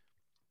think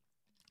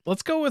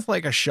let's go with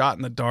like a shot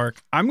in the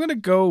dark. I'm gonna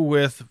go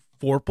with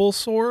Vorpal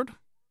Sword.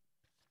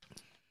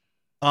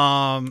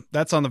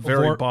 That's on the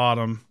very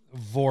bottom.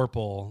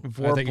 Vorpal.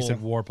 I think you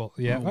said Warple.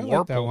 Yeah, I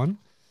like that one.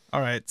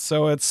 All right,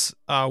 so it's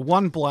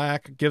 1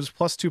 black, gives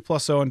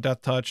 +2/+0 and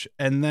Death Touch,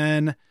 and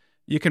then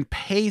you can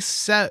pay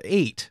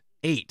 8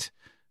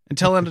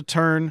 until end of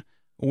turn.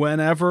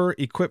 Whenever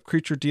equipped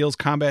creature deals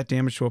combat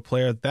damage to a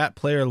player, that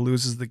player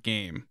loses the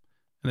game.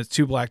 And it's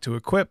 2 black to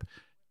equip.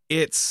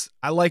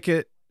 I like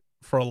it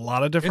for a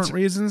lot of different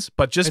reasons,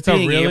 but just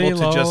being really able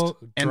to just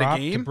end a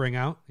game to bring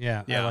out.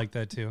 Yeah, I like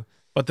that too.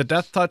 But the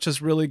Death Touch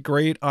is really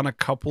great on a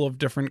couple of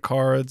different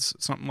cards.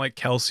 Something like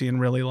Kelsey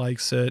really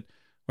likes it,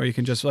 where you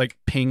can just like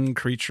ping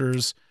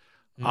creatures.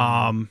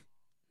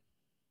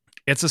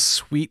 It's a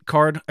sweet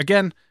card.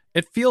 Again,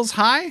 it feels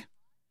high,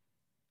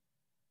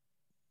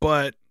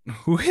 but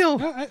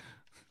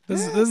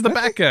this is the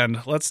back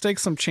end. Let's take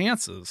some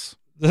chances.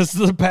 This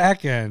is the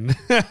back end.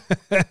 Back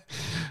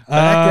end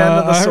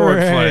of the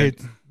sword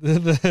fight.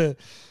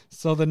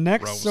 So the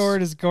next Gross.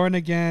 sword is going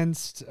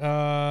against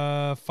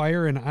Fire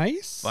and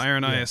Ice. Fire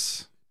and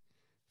Ice.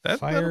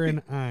 Fire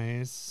and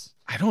Ice.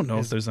 I don't know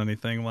if there's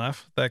anything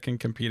left that can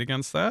compete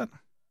against that.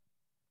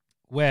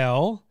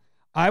 Well,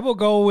 I will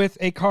go with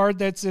a card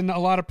that's in a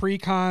lot of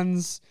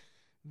precons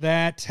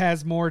that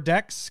has more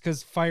decks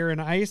because Fire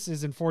and Ice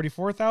is in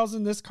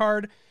 44,000. This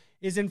card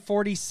is in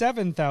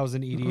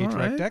 47,000 EDH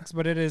rec decks,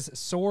 but it is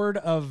Sword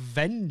of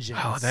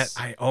Vengeance. Oh, that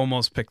I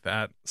almost picked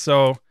that.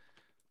 So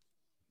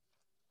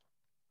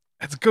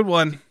that's a good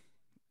one.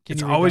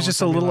 It's always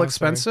just a little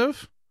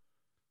expensive.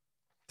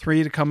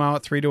 3 to come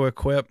out, 3 to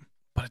equip,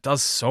 but it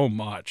does so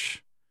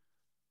much.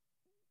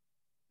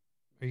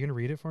 Are you going to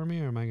read it for me,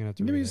 or am I going to have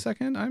to read it? Give me a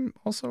second. I'm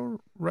also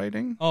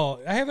writing.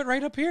 Oh, I have it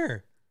right up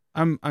here.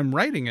 I'm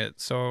writing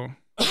it, so...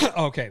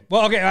 Okay.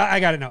 Well, okay, I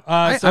got it now.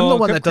 I'm the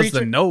one that does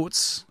the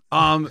notes.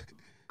 I'm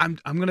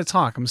gonna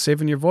talk. I'm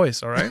saving your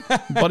voice, all right,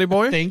 buddy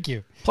boy. Thank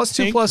you.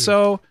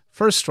 +2/+0,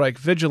 first strike,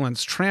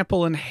 vigilance,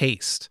 trample, and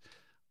haste.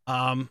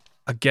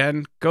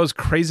 Again, goes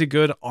crazy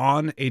good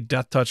on a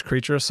death touch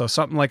creature. So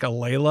something like a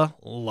Layla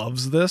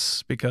loves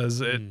this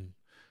because it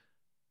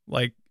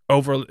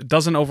it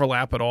doesn't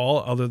overlap at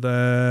all. Other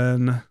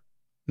than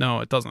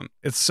it doesn't.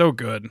 It's so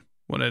good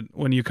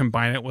when you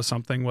combine it with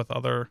something with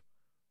other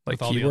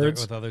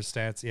keywords with other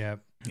stats.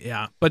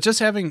 Yeah. But just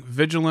having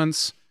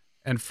vigilance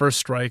and first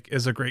strike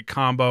is a great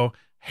combo.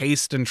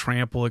 Haste and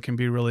trample, it can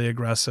be really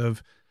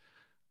aggressive.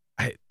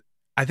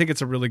 I think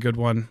it's a really good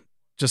one,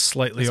 just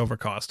slightly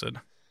overcosted.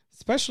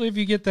 Especially if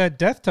you get that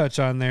death touch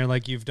on there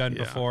like you've done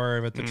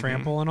before with the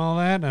trample and all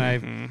that.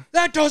 And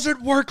that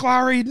doesn't work,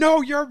 Larry. No,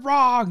 you're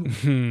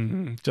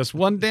wrong. Just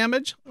 1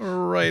 damage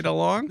right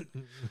along.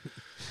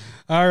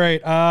 All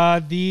right.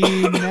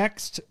 The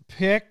next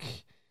pick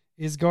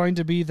is going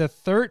to be the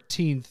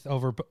 13th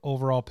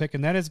overall pick,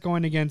 and that is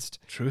going against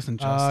Truth and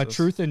Justice.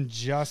 Truth and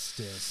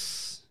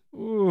Justice.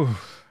 Ooh.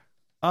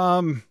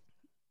 I'm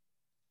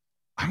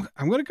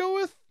gonna go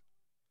with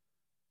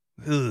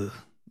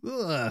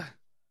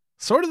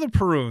Sword of the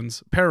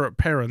Perrunes.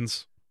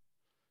 Perrunes.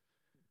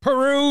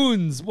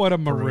 Perrunes. What a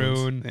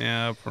maroon.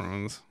 Yeah,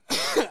 Perrunes.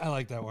 I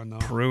like that one though.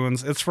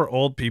 Perrunes. It's for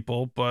old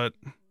people, but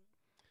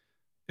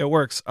it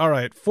works. All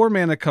right. 4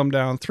 mana come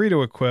down, 3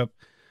 to equip.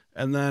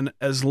 And then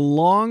as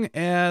long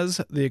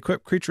as the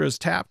equipped creature is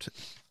tapped,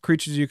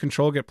 creatures you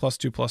control get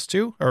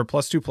 +2/+2, or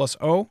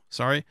 +2/+0,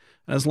 sorry.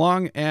 And as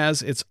long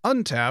as it's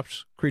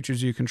untapped,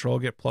 creatures you control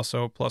get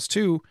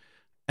 +0/+2.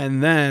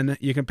 And then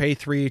you can pay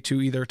 3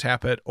 to either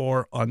tap it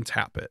or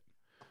untap it.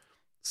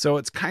 So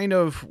it's kind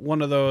of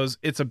one of those,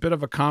 it's a bit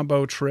of a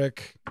combo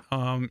trick.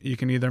 You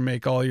can either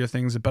make all your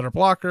things a better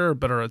blocker or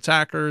better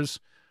attackers.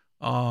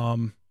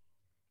 And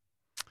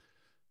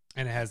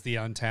it has the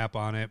untap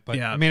on it. But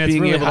yeah, I mean, it's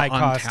really high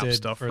costed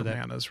stuff for that.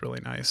 mana is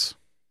really nice.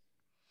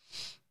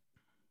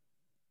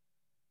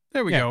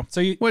 There we Yeah. go.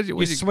 So you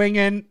swing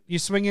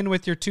in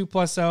with your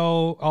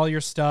 2/0, all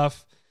your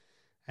stuff,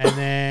 and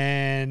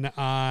then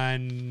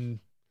on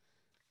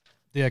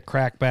the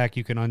crackback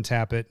you can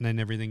untap it, and then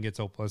everything gets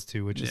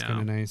O+2, which is kind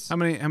of nice. How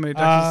many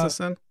decks is this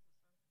in?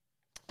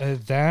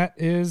 That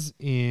is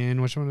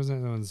in, which one is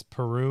that? That one's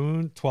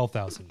Perun,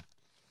 12,000.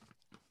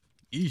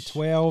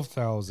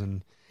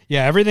 12,000.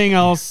 Yeah, everything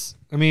else.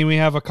 I mean, we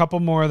have a couple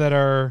more that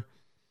are.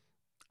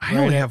 I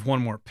only have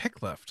 1 more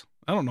pick left.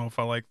 I don't know if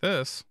I like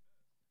this.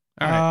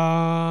 All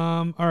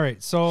right. All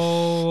right.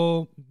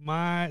 So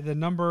the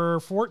number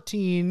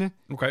 14.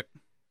 Okay.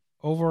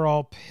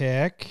 Overall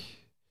pick.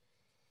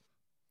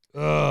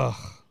 Ugh.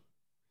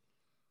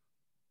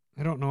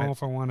 I don't know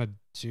if I want to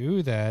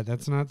do that.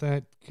 That's not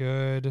that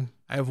good.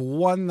 I have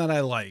 1 that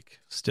I like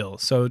still,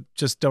 so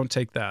just don't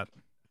take that.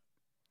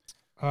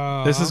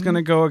 This is going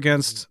to go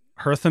against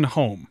Hearth and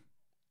Home.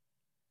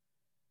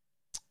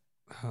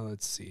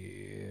 Let's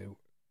see.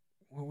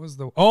 What was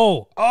the...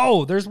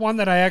 Oh, there's one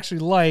that I actually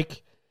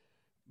like,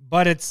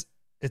 but it's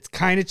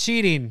kind of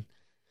cheating.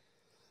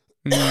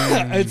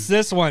 It's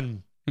this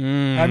one.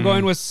 I'm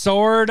going with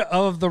Sword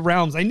of the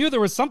Realms. I knew there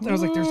was something. I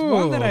was like, there's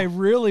one that I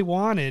really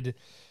wanted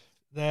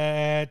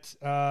that,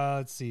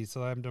 let's see.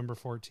 So I'm number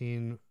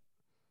 14.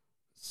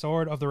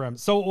 Sword of the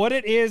Realms. So what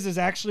it is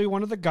actually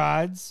one of the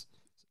gods.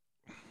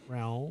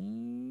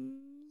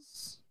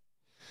 Realms.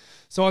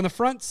 So on the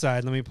front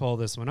side, let me pull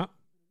this one up.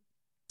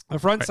 The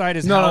front side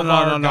is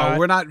Halvar. No.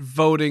 We're not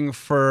voting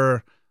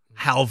for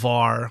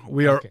Halvar.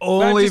 We are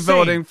only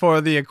voting for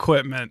the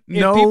equipment.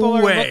 No way. If people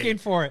are looking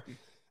for it.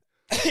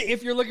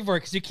 If you're looking for it,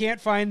 because you can't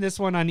find this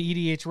one on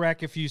EDH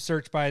Rec if you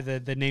search by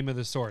the name of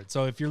the sword.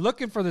 So if you're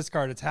looking for this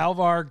card, it's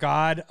Halvar,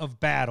 God of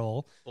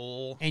Battle,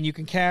 and you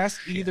can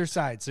cast either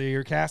side. So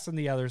you're casting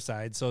the other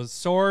side. So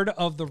Sword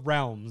of the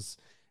Realms.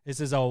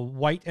 This is a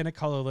white and a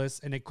colorless.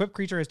 An equipped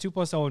creature has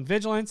 2/0 in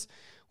vigilance.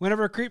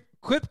 Whenever a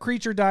equipped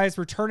creature dies,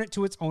 return it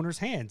to its owner's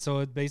hand. So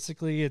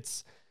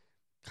it's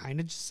kind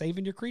of just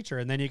saving your creature.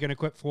 And then you can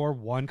equip for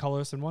 1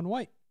 colorless and 1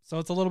 white. So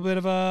it's a little bit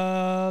of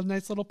a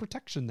nice little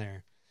protection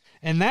there.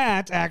 And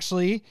that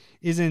actually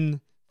is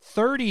in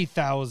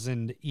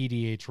 30,000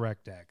 EDH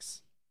Rec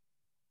decks.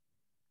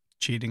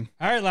 Cheating.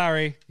 All right,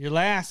 Lowry, your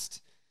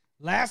last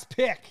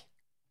pick.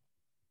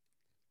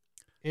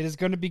 It is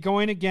going to be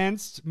going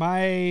against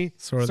my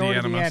Sword of the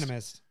Animist.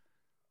 Animist.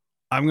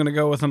 I'm going to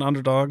go with an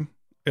underdog.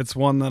 It's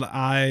one that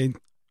I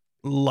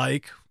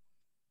like,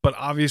 but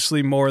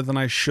obviously more than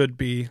I should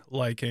be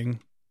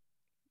liking.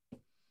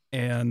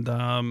 And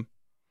I'm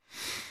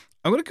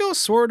going to go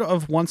Sword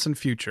of Once and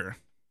Future.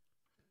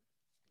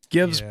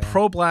 Gives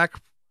Pro Black,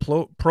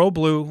 Pro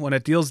Blue, when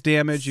it deals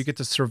damage, you get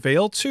to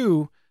Surveil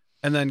 2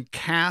 and then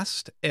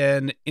cast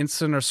an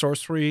instant or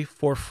sorcery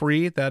for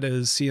free. That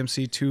is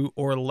CMC 2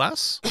 or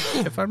less,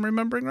 if I'm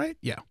remembering right.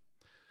 Yeah.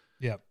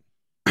 Yep.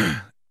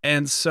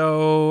 And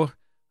so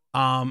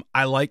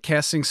I like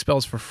casting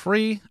spells for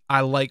free.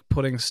 I like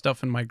putting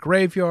stuff in my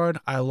graveyard.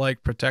 I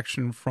like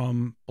protection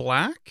from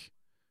black.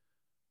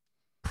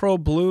 Pro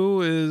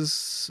Blue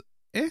is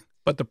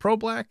but the Pro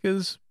Black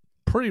is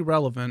pretty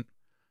relevant.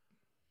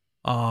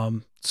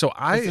 So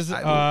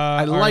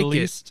I like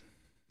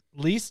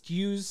least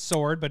used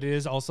sword, but it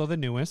is also the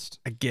newest.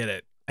 I get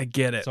it.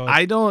 So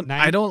I don't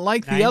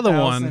like the other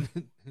one.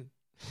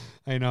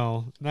 I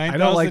know. 9, I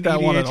don't like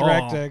that one at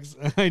all.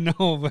 I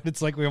know, but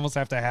it's like we almost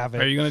have to have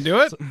it. Are you going to do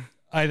it? So,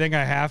 I think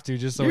I have to,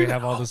 just so we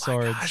have all the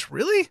swords. Gosh,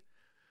 really?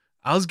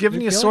 I was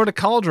giving you a Sword of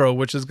Cauldron,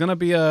 which is going to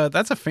be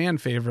that's a fan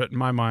favorite in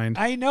my mind.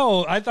 I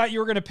know. I thought you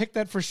were going to pick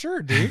that for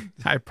sure, dude.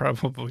 I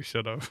probably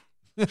should have.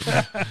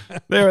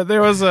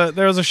 there was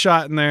a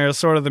shot in there,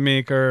 Sword of the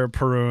Meek or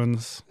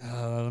Perunes.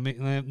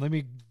 Let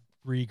me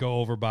re-go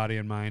over Body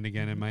and Mind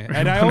again in my head.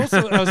 And I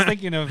was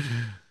thinking of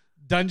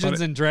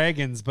Dungeons and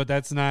Dragons, but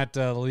that's not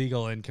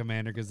legal in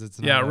Commander because it's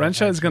not. Yeah,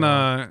 Renshai's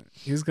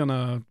he's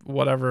gonna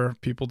whatever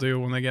people do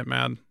when they get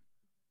mad.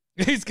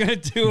 He's gonna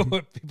do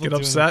what people get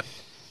upset.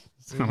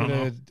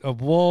 A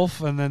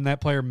wolf, and then that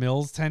player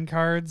mills 10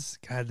 cards.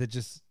 God, that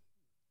just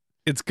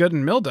it's good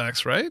in mill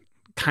decks, right?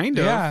 Kind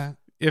of. Yeah.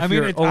 If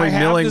you're only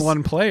milling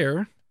one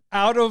player.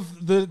 Out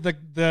of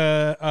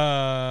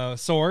the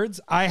swords,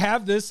 I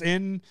have this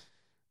in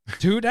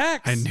 2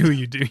 decks. I knew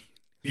you do.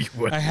 You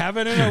would. I have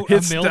it in a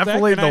mill deck,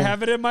 and I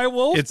have it in my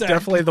wolf deck. It's deck.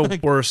 definitely the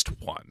worst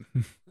one.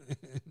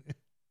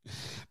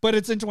 But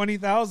it's in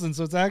 20,000,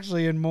 so it's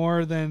actually in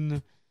more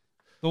than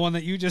the one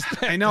that you just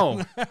picked. I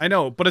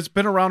know, but it's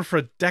been around for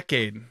a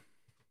decade.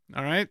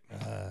 All right.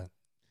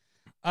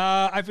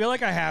 I feel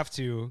like I have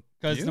to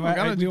because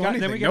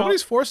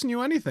nobody's forcing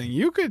you anything.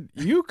 You could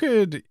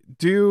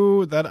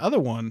do that other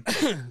one.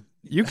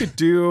 You could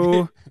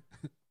do.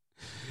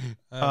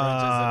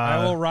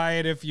 I will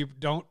riot if you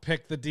don't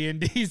pick the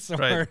D&D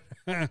sword.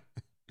 Right.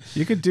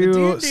 You could do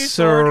the D&D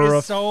sword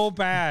is so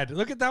bad.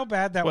 Look at how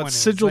bad that one is.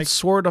 Sigiled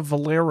Sword of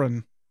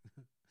Valeran.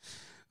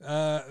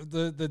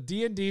 The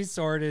D&D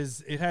sword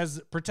it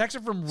has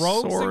protection from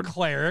rogues and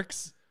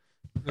clerics.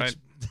 Which,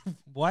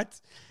 what?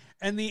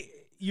 And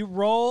you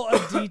roll a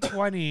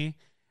D20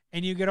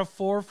 and you get a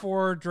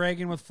 4/4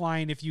 dragon with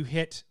flying if you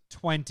hit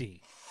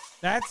 20.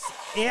 That's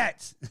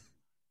it.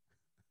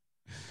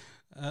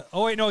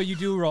 You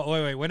do roll.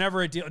 Wait.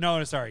 Whenever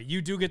sorry.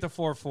 You do get the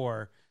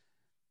 4/4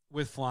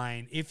 with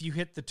flying. If you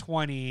hit the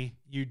 20,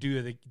 you do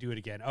it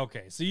again.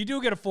 Okay, so you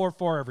do get a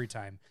 4/4 every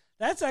time.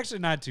 That's actually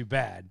not too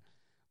bad.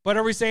 But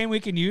are we saying we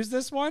can use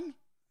this one?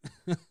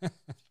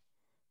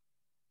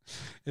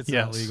 It's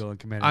not legal in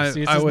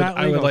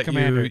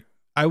Commander.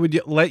 I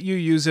would let you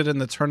use it in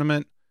the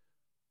tournament,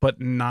 but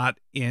not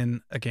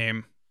in a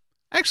game.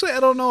 Actually, I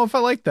don't know if I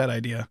like that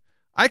idea.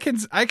 I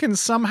can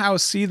somehow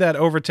see that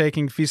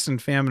overtaking Feast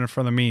and Famine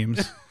for the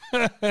memes.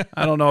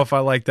 I don't know if I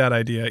like that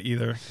idea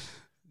either.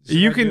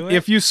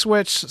 If you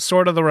switch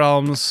Sword of the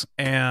Realms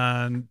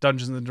and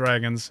Dungeons and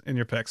Dragons in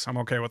your picks, I'm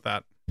okay with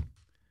that.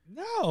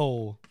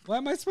 No. Why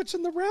am I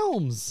switching the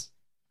realms?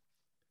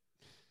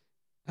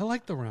 I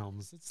like the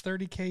realms. It's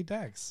 30K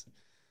decks.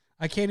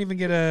 I can't even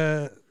get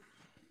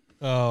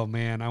oh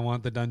man, I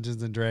want the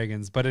Dungeons and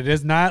Dragons, but it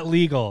is not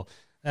legal.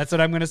 That's what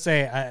I'm going to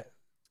say.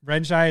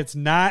 Renshai, it's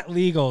not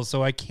legal,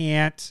 so I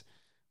can't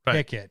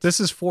pick it. This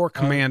is for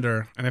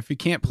Commander, and if you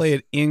can't play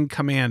it in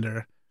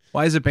Commander,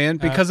 why is it banned?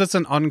 Because it's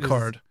an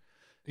uncard.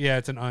 Yeah,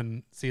 it's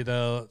an see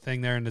the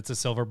thing there, and it's a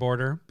silver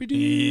border.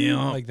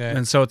 Like that.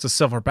 And so it's a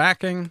silver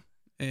backing.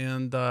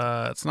 And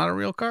it's not a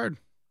real card.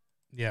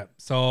 Yeah.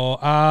 So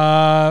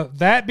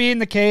that being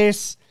the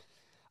case,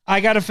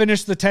 I got to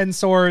finish the 10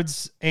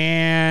 swords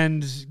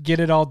and get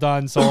it all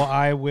done. So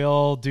I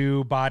will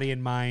do Body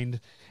and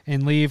Mind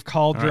and leave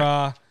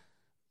Cauldron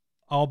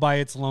all by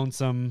its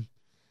lonesome.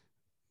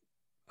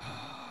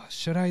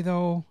 Should I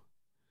though?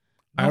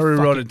 I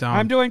already wrote it down.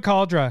 I'm doing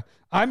Cauldron.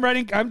 I'm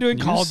doing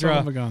Cauldron. Son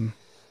of a gun.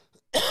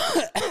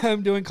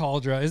 I'm doing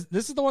Cauldron.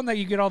 This is the one that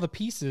you get all the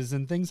pieces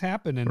and things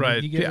happen. And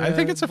right. You get I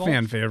think it's a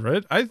fan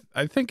favorite. I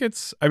think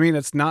it's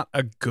not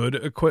a good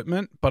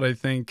equipment, but I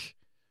think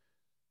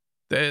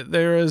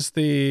there is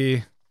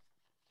the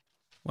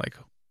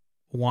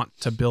want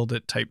to build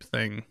it type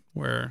thing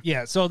where.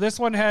 Yeah. So this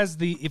one has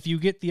if you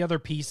get the other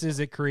pieces,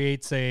 it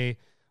creates a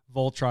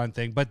Voltron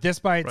thing. But this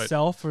by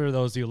itself, for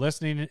those of you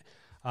listening,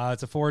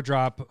 it's a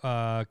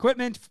 4-drop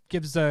equipment,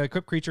 gives a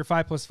equipped creature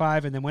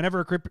 5/5, and then whenever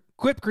a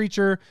equipped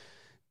creature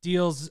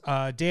deals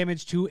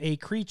damage to a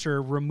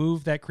creature,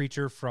 remove that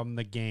creature from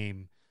the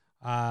game.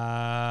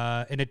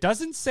 And it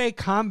doesn't say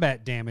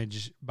combat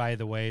damage, by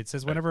the way. It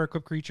says whenever a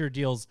equipped creature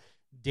deals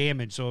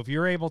damage. So if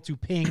you're able to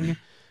ping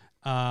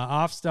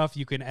off stuff,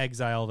 you can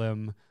exile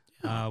them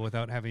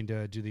without having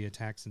to do the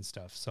attacks and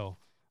stuff. So,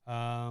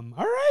 all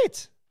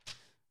right.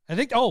 I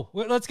think,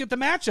 let's get the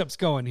matchups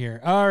going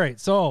here. All right.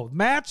 So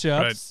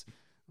matchups. Right.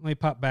 Let me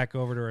pop back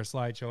over to our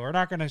slideshow. We're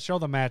not going to show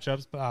the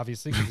matchups, but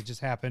obviously, because it just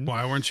happened.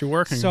 Why weren't you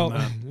working on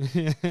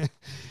that?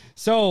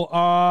 So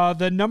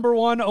the number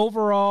one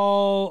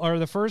overall, or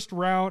the first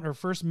round or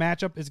first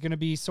matchup is going to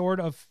be Sword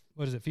of,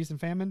 what is it, Feast and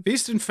Famine?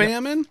 Feast and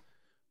Famine? Yep.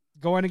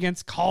 Going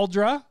against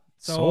Kaldra.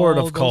 So Sword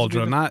of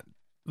Kaldra, not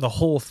the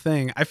whole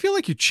thing. I feel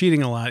like you're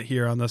cheating a lot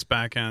here on this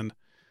back end.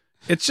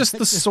 It's just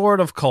the Sword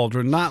of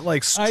Kaldra, not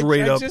like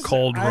straight up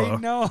Kaldra. I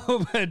know,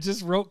 but I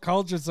just wrote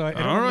Kaldra, so I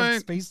don't have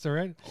space to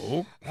write.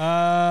 Oh.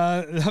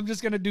 I'm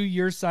just gonna do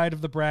your side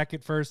of the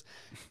bracket first.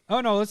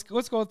 Oh no, let's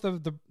go with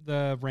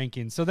the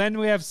rankings. So then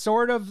we have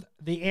Sword of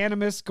the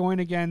Animus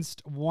going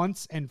against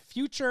Once and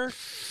Future.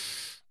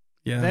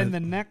 Yeah. Then the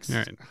next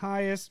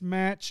highest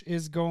match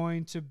is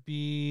going to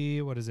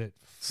be, what is it?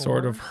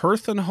 Sword of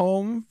Hearth and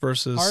Home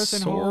versus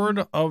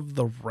Sword of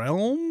the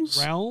Realms.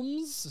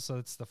 So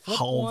it's the flip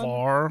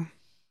Halvar.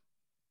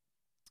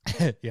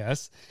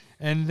 Yes.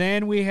 And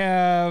then we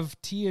have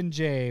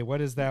T&J. What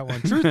is that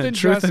one? Truth and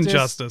Truth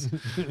Justice. And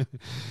Justice.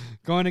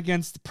 Going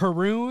against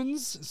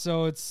Perunes.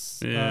 So it's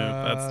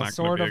that's not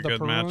Sword going to be a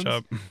of good the Perunes.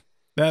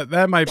 matchup.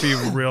 That might be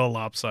real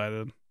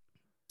lopsided.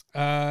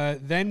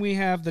 Then we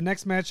have the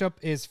next matchup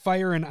is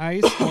Fire and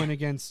Ice going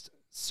against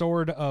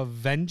Sword of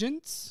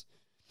Vengeance.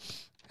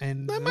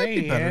 And that might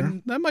be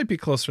better. That might be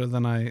closer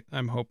than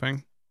I'm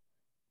hoping.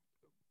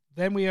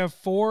 Then we have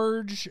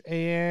Forge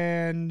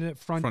and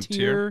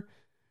Frontier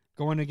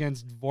going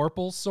against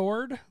Vorpal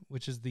Sword,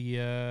 which is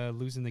the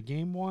losing the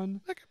game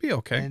one. That could be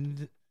okay.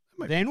 And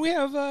then we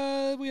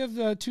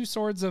have two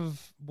swords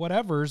of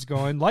whatever's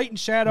going. Light and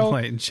Shadow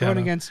going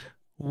against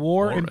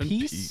War and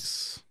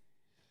Peace.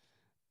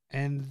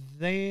 And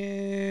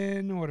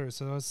then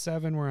so that was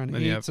 7. We're on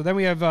 8. So then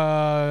we have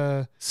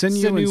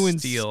Sinew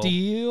and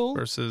Steel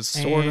versus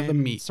Sword of the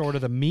Meek. Sword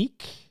of the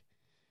Meek.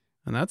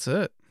 And that's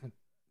it.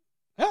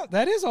 Oh,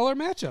 that is all our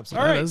matchups.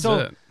 All right,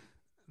 so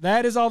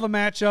that is all the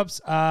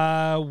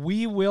matchups.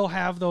 We will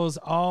have those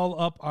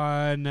all up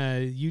on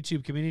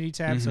YouTube community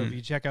tab. Mm-hmm. So if you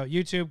check out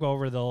YouTube, go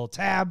over the little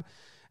tab,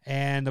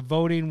 and the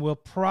voting will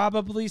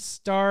probably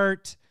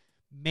start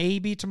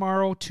maybe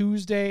tomorrow,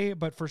 Tuesday,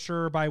 but for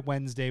sure by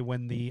Wednesday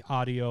when the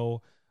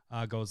audio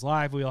goes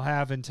live. We'll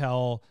have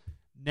until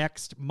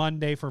next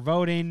Monday for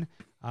voting.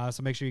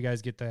 So make sure you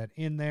guys get that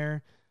in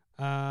there.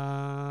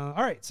 All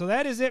right, so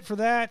that is it for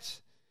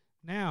that.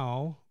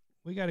 Now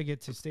we got to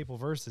get to Staple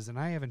Versus, and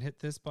I haven't hit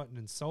this button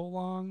in so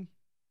long.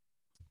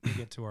 Let me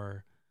get to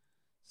our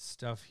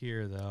stuff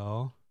here,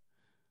 though.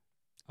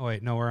 Oh,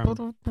 wait, no, we're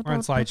on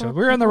slideshow.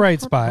 We're in the right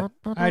spot.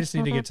 I just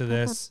need to get to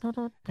this.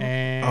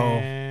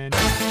 And...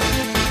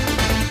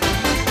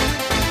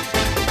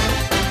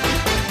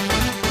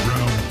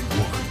 Round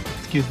 1.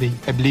 Excuse me,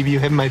 I believe you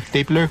have my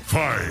stapler.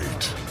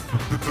 Fight!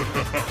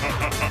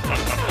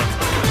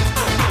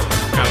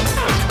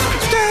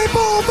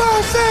 Staple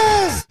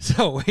Versus!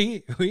 So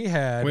we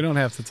had... We don't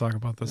have to talk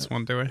about this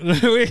one, do we?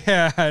 We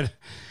had...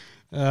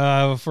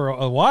 for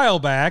a while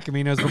back, I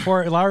mean, it was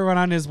before Lowry went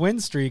on his win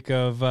streak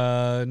of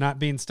not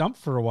being stumped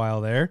for a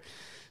while there.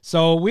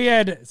 So we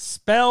had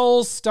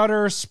Spell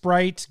Stutter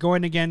Sprite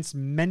going against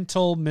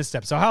Mental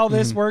Misstep. So how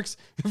this works,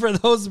 for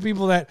those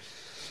people that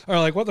are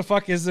like, what the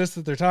fuck is this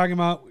that they're talking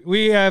about?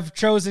 We have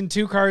chosen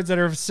 2 cards that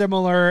are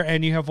similar,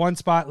 and you have 1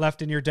 spot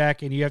left in your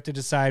deck, and you have to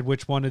decide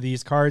which one of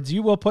these cards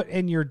you will put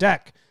in your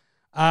deck.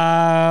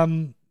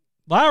 Lowry,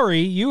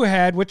 you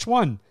had which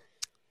one?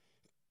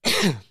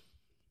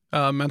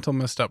 Mental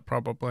Misstep,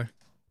 probably.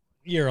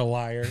 You're a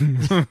liar.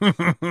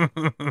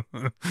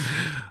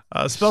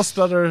 Spell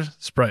Stutter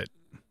Sprite.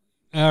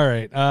 All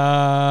right.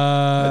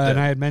 And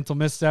I had Mental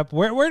Misstep.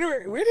 Where do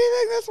you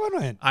think this one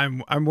went?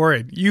 I'm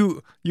worried.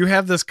 You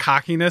have this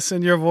cockiness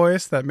in your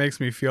voice that makes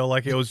me feel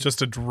like it was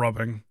just a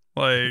drubbing.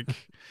 Like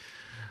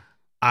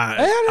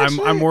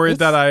I'm worried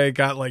that I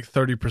got like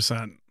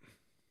 30%.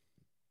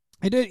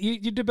 You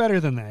did better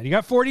than that. You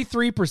got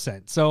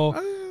 43%. So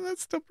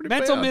that's still pretty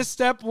Mental bad.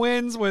 Misstep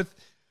wins with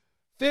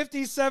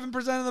 57%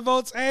 of the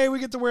votes. Hey, we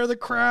get to wear the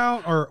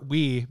crown, or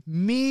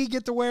me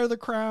get to wear the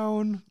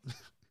crown.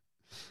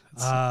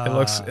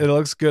 It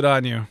looks good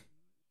on you.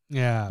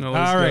 Yeah. All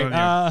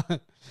right.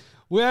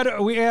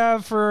 We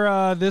have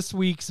for this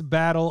week's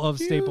Battle of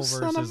Staple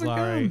versus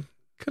Larry.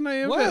 Can I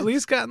have at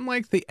least gotten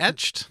like the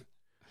etched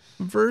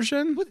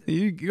version? What?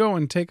 You go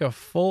and take a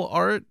full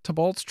art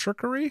Tibalt's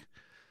Trickery.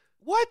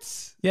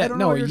 What? Yeah, I don't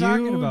know what you're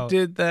talking about.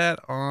 Did that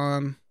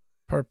on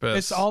purpose.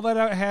 It's all that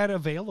I had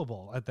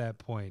available at that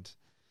point.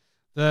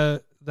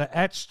 The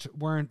etched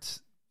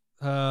weren't.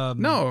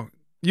 No,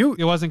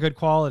 it wasn't good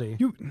quality.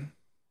 You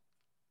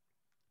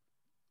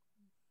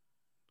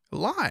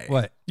lie.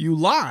 What? You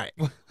lie.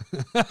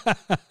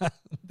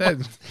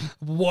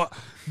 What?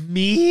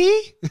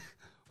 Me?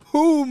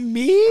 Who,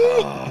 me?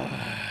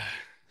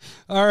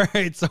 All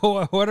right.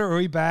 So what are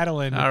we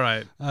battling? All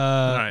right.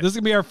 This is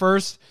gonna be our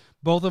first,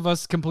 both of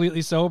us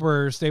completely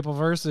sober Staple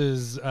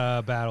versus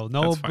battle.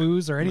 No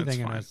booze or anything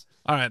in us.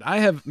 All right. I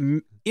have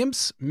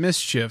Imp's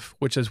Mischief,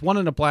 which is 1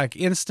 in a black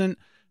instant,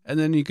 and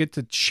then you get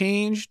to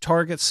change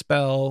target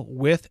spell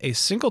with a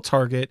single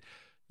target.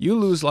 You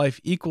lose life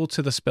equal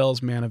to the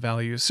spell's mana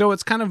value. So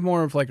it's kind of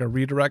more of like a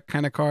redirect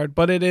kind of card,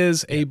 but it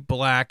is a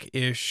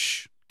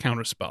blackish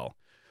counterspell.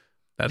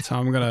 That's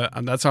how I'm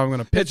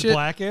gonna pitch it. It's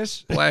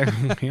blackish. Black.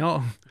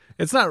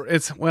 It's not.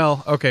 It's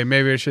well. Okay,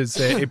 maybe I should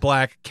say a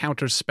black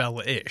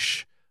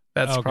counterspell-ish.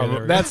 That's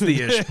probably that's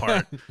the ish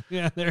part.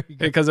 Yeah, there you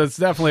go. Because it's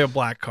definitely a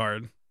black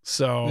card.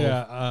 So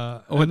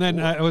yeah. And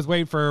then I was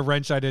waiting for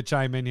Renshaw to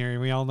chime in here,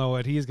 and we all know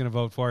what he's gonna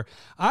vote for.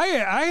 I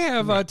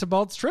have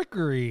Tibalt's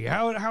Trickery.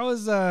 How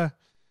is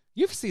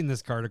You've seen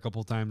this card a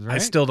couple times, right? I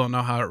still don't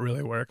know how it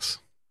really works.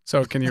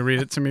 So can you read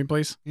it to me,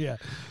 please? Yeah.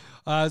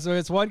 So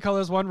it's 1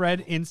 colors, 1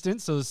 red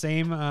instant. So the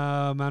same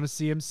amount of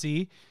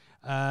CMC.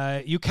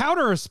 You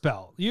counter a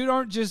spell. You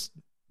don't just,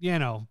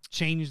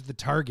 change the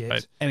target.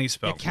 Right. Any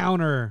spell. You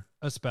counter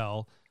a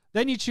spell.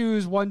 Then you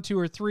choose 1, 2,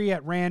 or 3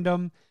 at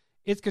random.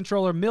 Its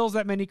controller mills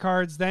that many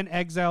cards, then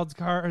exiles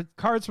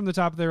cards from the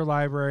top of their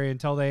library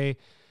until they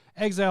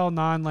exile a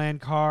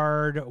non-land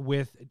card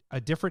with a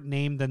different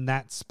name than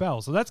that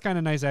spell. So that's kind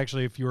of nice,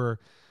 actually, if you're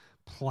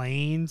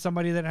playing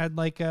somebody that had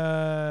like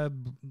rats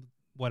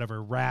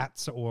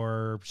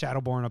or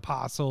Shadowborn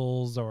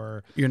Apostles,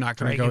 or you're not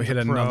going to go hit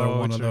another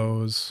one of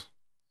those.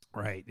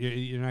 Right.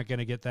 You're not going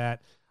to get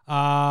that.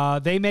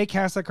 They may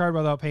cast that card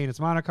without paying its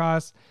mana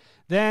cost.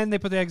 Then they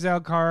put the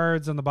exiled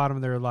cards on the bottom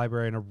of their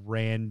library in a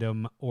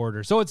random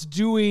order. So it's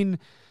doing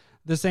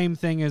the same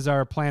thing as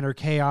our Planner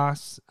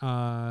Chaos.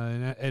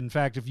 In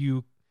fact, if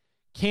you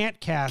can't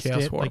cast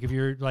Chaos Warp. Like if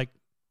you're like,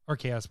 or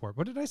Chaos Warp.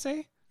 What did I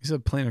say? You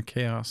said Planner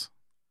Chaos.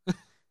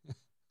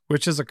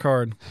 Which is a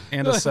card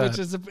and a set.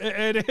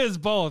 It is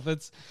both.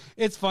 It's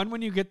fun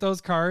when you get those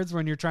cards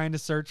when you're trying to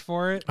search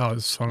for it. Oh,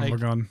 it's son of a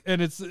gun.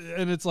 And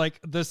it's like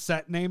the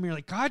set name. You're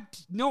like, God,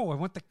 no, I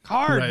want the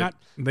card, right. Not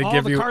they all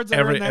give the you cards that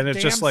are in that and it's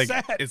damn just like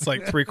set. It's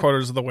like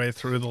 3/4 of the way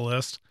through the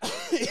list.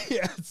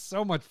 Yeah, it's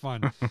so much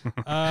fun.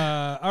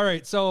 All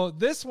right, so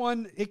this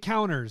one it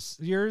counters.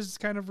 Yours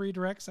kind of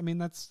redirects. I mean,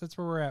 that's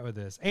where we're at with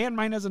this. And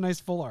mine has a nice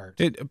full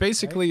art. It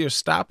basically You're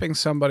stopping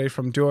somebody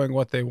from doing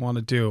what they want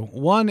to do.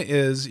 One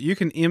is you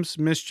can Imp's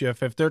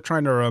Mischief if they're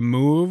trying to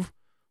remove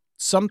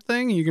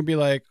something. You can be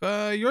like,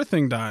 your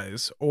thing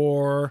dies,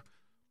 or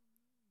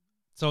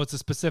so it's a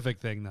specific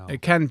thing though.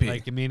 It can be.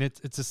 Like, I mean,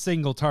 it's a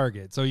single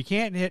target, so you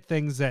can't hit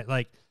things that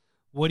like.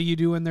 What do you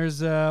do when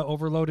there's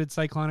overloaded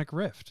Cyclonic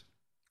Rift?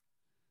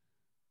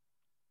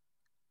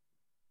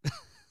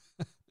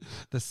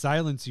 The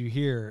silence you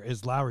hear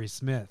is Lowry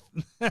Smith.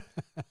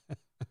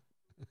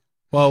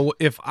 Well,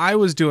 if I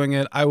was doing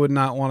it, I would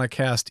not want to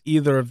cast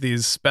either of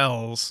these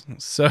spells.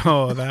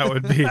 So that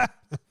would be...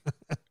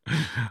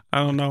 I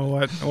don't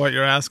know what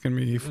you're asking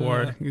me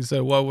for. You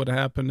said, what would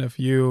happen if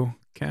you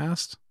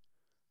cast?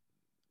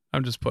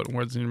 I'm just putting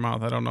words in your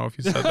mouth. I don't know if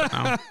you said that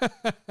now.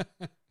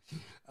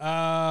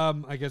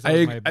 I guess I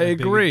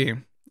agree.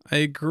 I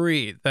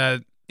agree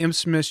that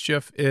Imp's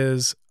Mischief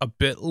is a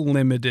bit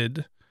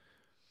limited,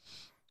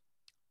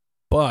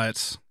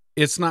 but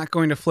it's not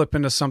going to flip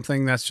into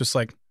something that's just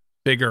like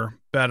bigger,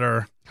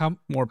 better,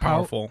 more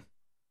powerful.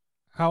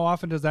 How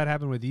often does that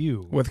happen with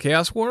you? With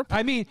Chaos Warp?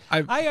 I mean,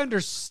 I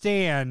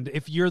understand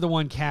if you're the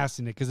one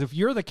casting it, because if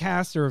you're the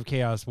caster of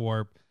Chaos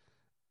Warp,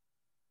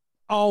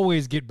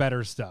 always get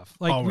better stuff.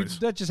 Like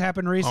that just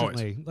happened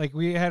recently. Always. Like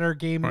we had our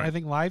game, right. I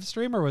think live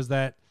stream, or was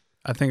that?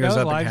 I think it was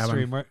at live the cabin.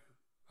 Stream,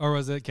 or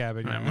was it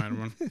cabin? Yeah. Might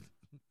have been.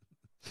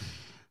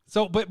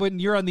 So, but when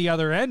you're on the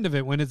other end of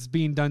it, when it's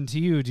being done to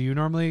you, do you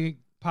normally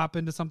pop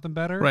into something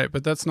better? Right,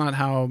 but that's not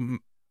how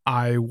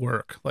I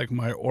work. Like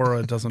my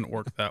aura doesn't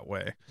work that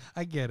way.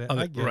 I get it.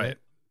 I get it.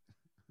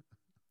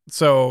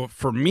 So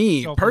for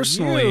me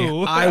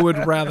personally, I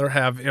would rather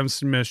have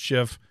Imp's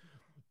Mischief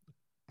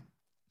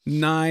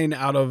 9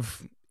 out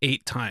of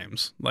 8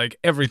 times, like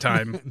every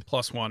time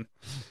 +1.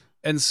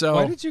 And so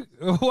why did you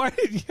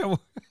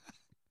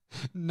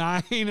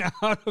 9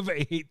 out of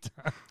 8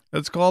 times?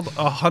 It's called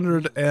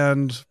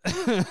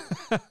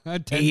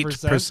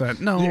 108%.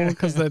 No,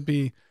 because that'd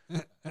be.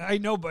 I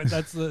know, but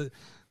that's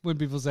when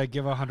people say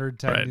give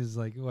 110 right. is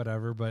like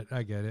whatever, but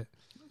I get it.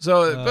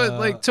 So, but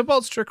like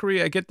Tibalt's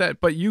Trickery, I get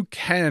that, but you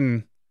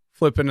can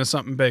flip into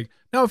something big.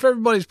 Now, if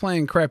everybody's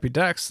playing crappy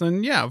decks,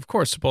 then yeah, of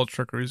course, Tibalt's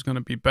Trickery is going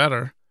to be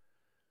better,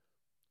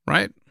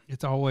 right?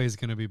 It's always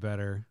going to be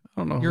better.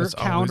 I don't know. You're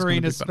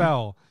countering a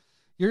spell.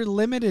 You're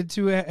limited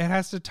to it. It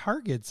has to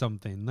target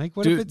something. Like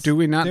what if it's do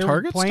we not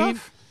target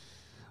stuff?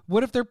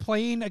 What if they're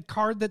playing a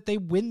card that they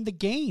win the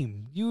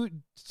game?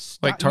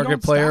 Like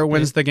target player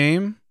wins the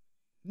game?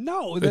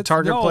 No, the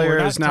target player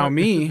is now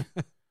me.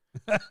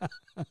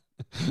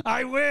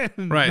 I win.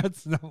 Right.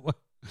 That's not what.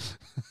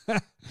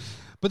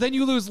 But then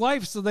you lose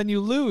life, so then you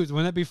lose.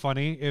 Wouldn't that be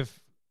funny if?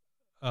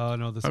 Oh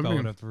no, the spell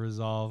would have to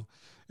resolve.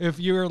 if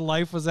your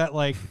life was at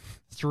like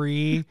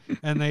 3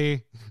 and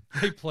they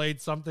played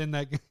something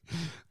that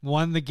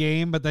won the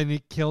game, but then you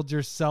killed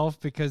yourself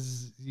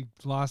because you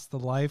lost the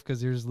life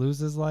because yours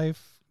loses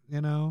life,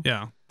 you know?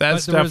 Yeah,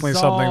 that's definitely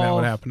something that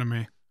would happen to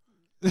me.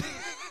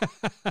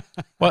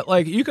 But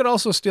like, you could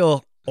also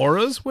steal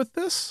auras with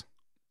this.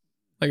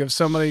 Like if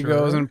somebody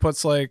goes and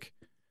puts like,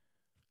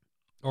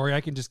 or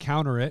I can just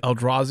counter it.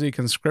 Eldrazi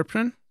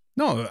conscription.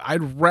 No,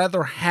 I'd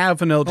rather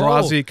have an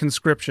Eldrazi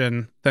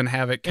conscription than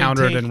have it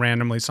countered and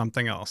randomly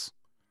something else.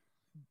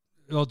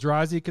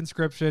 Eldrazi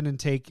conscription and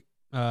take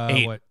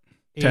 8, what?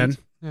 10,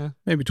 yeah,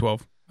 maybe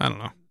 12. I don't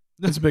know.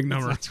 It's a big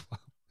number.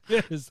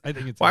 It is. I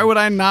think it's. Why would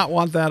I not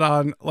want that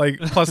on like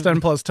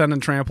 +10/+10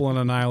 and trample and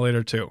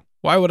Annihilator 2?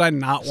 Why would I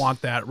not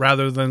want that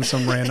rather than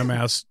some random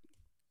ass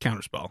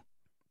counterspell?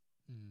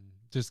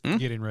 Just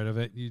getting rid of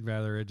it.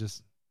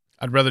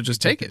 I'd rather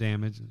just take it.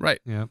 Damage. Right.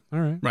 Yeah. All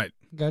right. Right.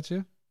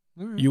 Gotcha.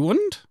 All right. You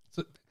wouldn't?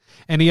 So,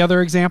 any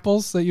other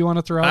examples that you want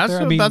to throw out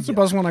there? That's the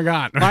best one I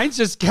got. Mine's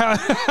just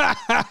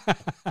that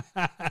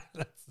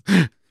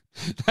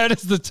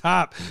is the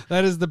top.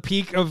 That is the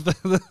peak of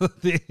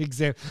the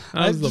exam.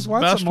 I just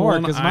want some more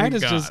because mine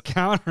is just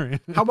countering.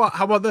 How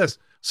about this?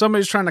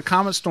 Somebody's trying to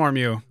Comet Storm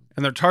you,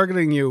 and they're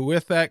targeting you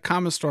with that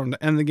Comet Storm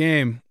to end the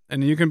game,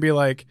 and you can be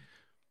like,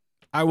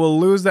 I will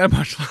lose that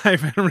much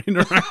life and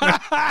redirect.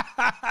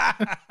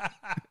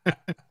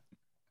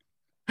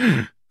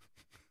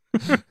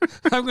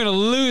 I'm going to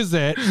lose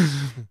it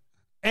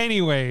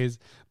anyways,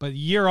 but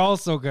you're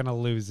also going to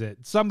lose it.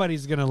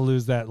 Somebody's going to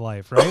lose that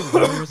life, right? Is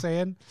that what you're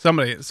saying?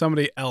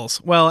 Somebody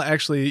else. Well,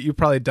 actually, you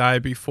probably die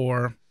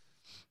before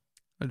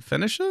it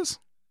finishes?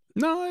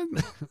 No.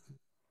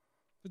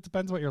 It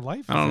depends what your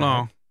life is. I don't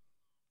know.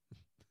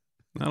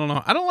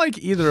 I don't like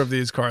either of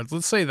these cards.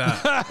 Let's say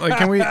that. Like,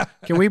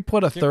 can we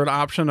put a third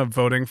option of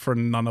voting for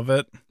none of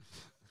it?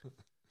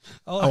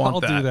 I'll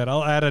do that.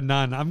 I'll add a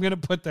none. I'm going to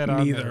put that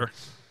on Neither. there.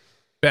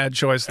 Bad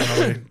choice,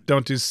 though.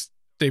 Don't do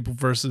staple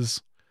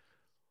versus.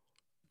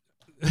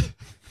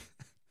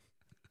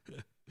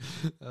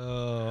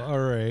 All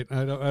right.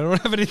 I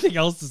don't have anything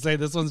else to say.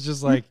 This one's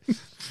just like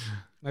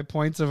my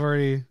points have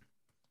already.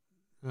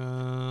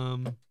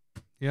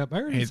 Yep, I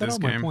already said all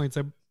my points.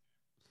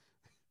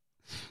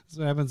 That's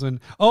what happens when.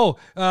 Oh,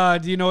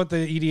 do you know what the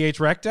EDH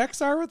rec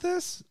decks are with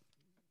this?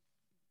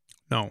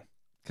 No,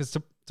 because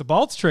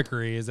Tibalt's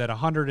Trickery is at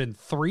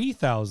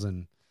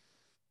 103,000.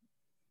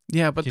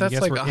 Yeah, but that's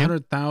like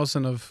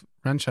 100,000 of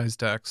franchise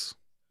decks.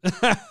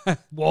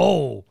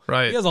 Whoa!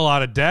 Right, he has a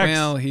lot of decks.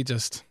 Well, he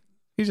just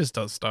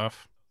does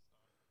stuff.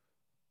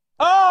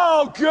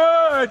 Oh,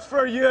 good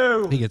for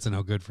you. He gets a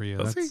no good for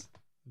you.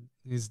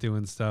 He's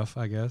doing stuff,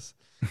 I guess.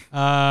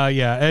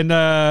 Yeah,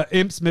 and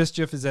Imp's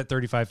Mischief is at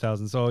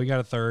 35,000. So you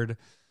got a third.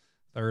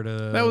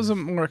 That was a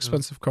more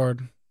expensive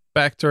card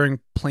back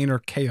during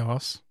Planar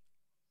Chaos.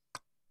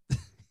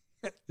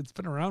 It's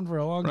been around for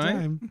a long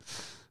time.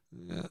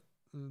 Yeah,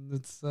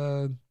 it's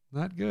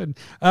not good.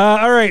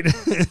 All right,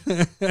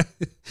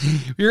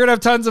 we're gonna have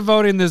tons of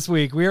voting this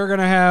week. We are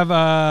gonna have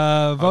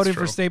voting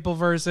for Staple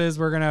Versus.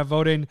 We're gonna have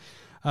voting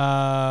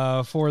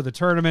for the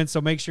tournament.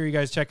 So make sure you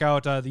guys check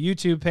out the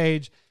YouTube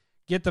page.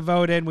 Get the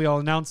vote in. We'll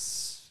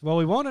announce. Well,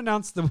 we won't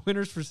announce the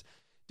winners for.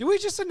 Do we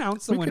just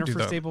announce the winner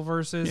for Staple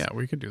Versus? Yeah,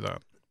 we could do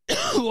that.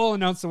 We'll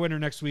announce the winner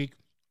next week.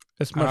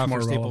 It's much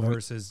more Staple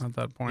Versus at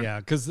that point. Yeah,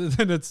 because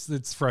then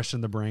it's fresh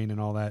in the brain and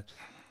all that.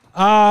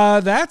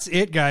 That's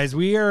it, guys.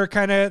 We are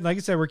kind of, like I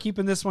said, we're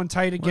keeping this one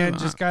tight again.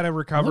 Just got to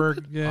recover,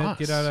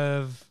 get out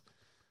of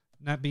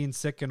not being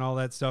sick and all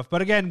that stuff.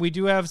 But again, we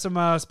do have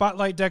some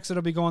spotlight decks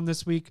that'll be going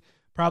this week.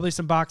 Probably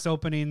some box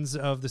openings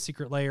of the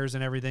secret layers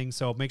and everything.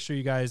 So make sure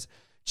you guys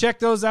check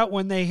those out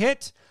when they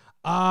hit.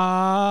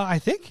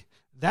 I think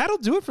that'll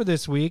do it for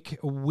this week.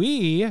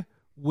 We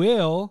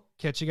will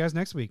catch you guys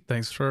next week.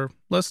 Thanks for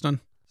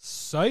listening.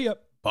 See ya.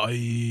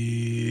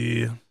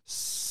 Bye.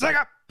 See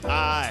ya.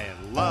 I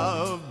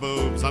love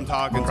boobs. I'm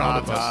talking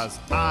tatas.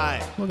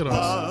 Look at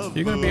us.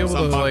 You're gonna be able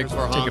to like take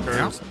a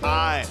nap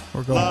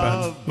or go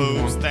love to bed.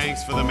 Boobs.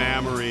 Thanks for the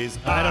memories.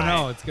 I don't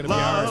know. It's gonna be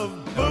hard.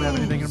 I don't have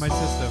anything in my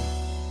system.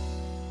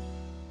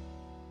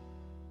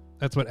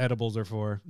 That's what edibles are for.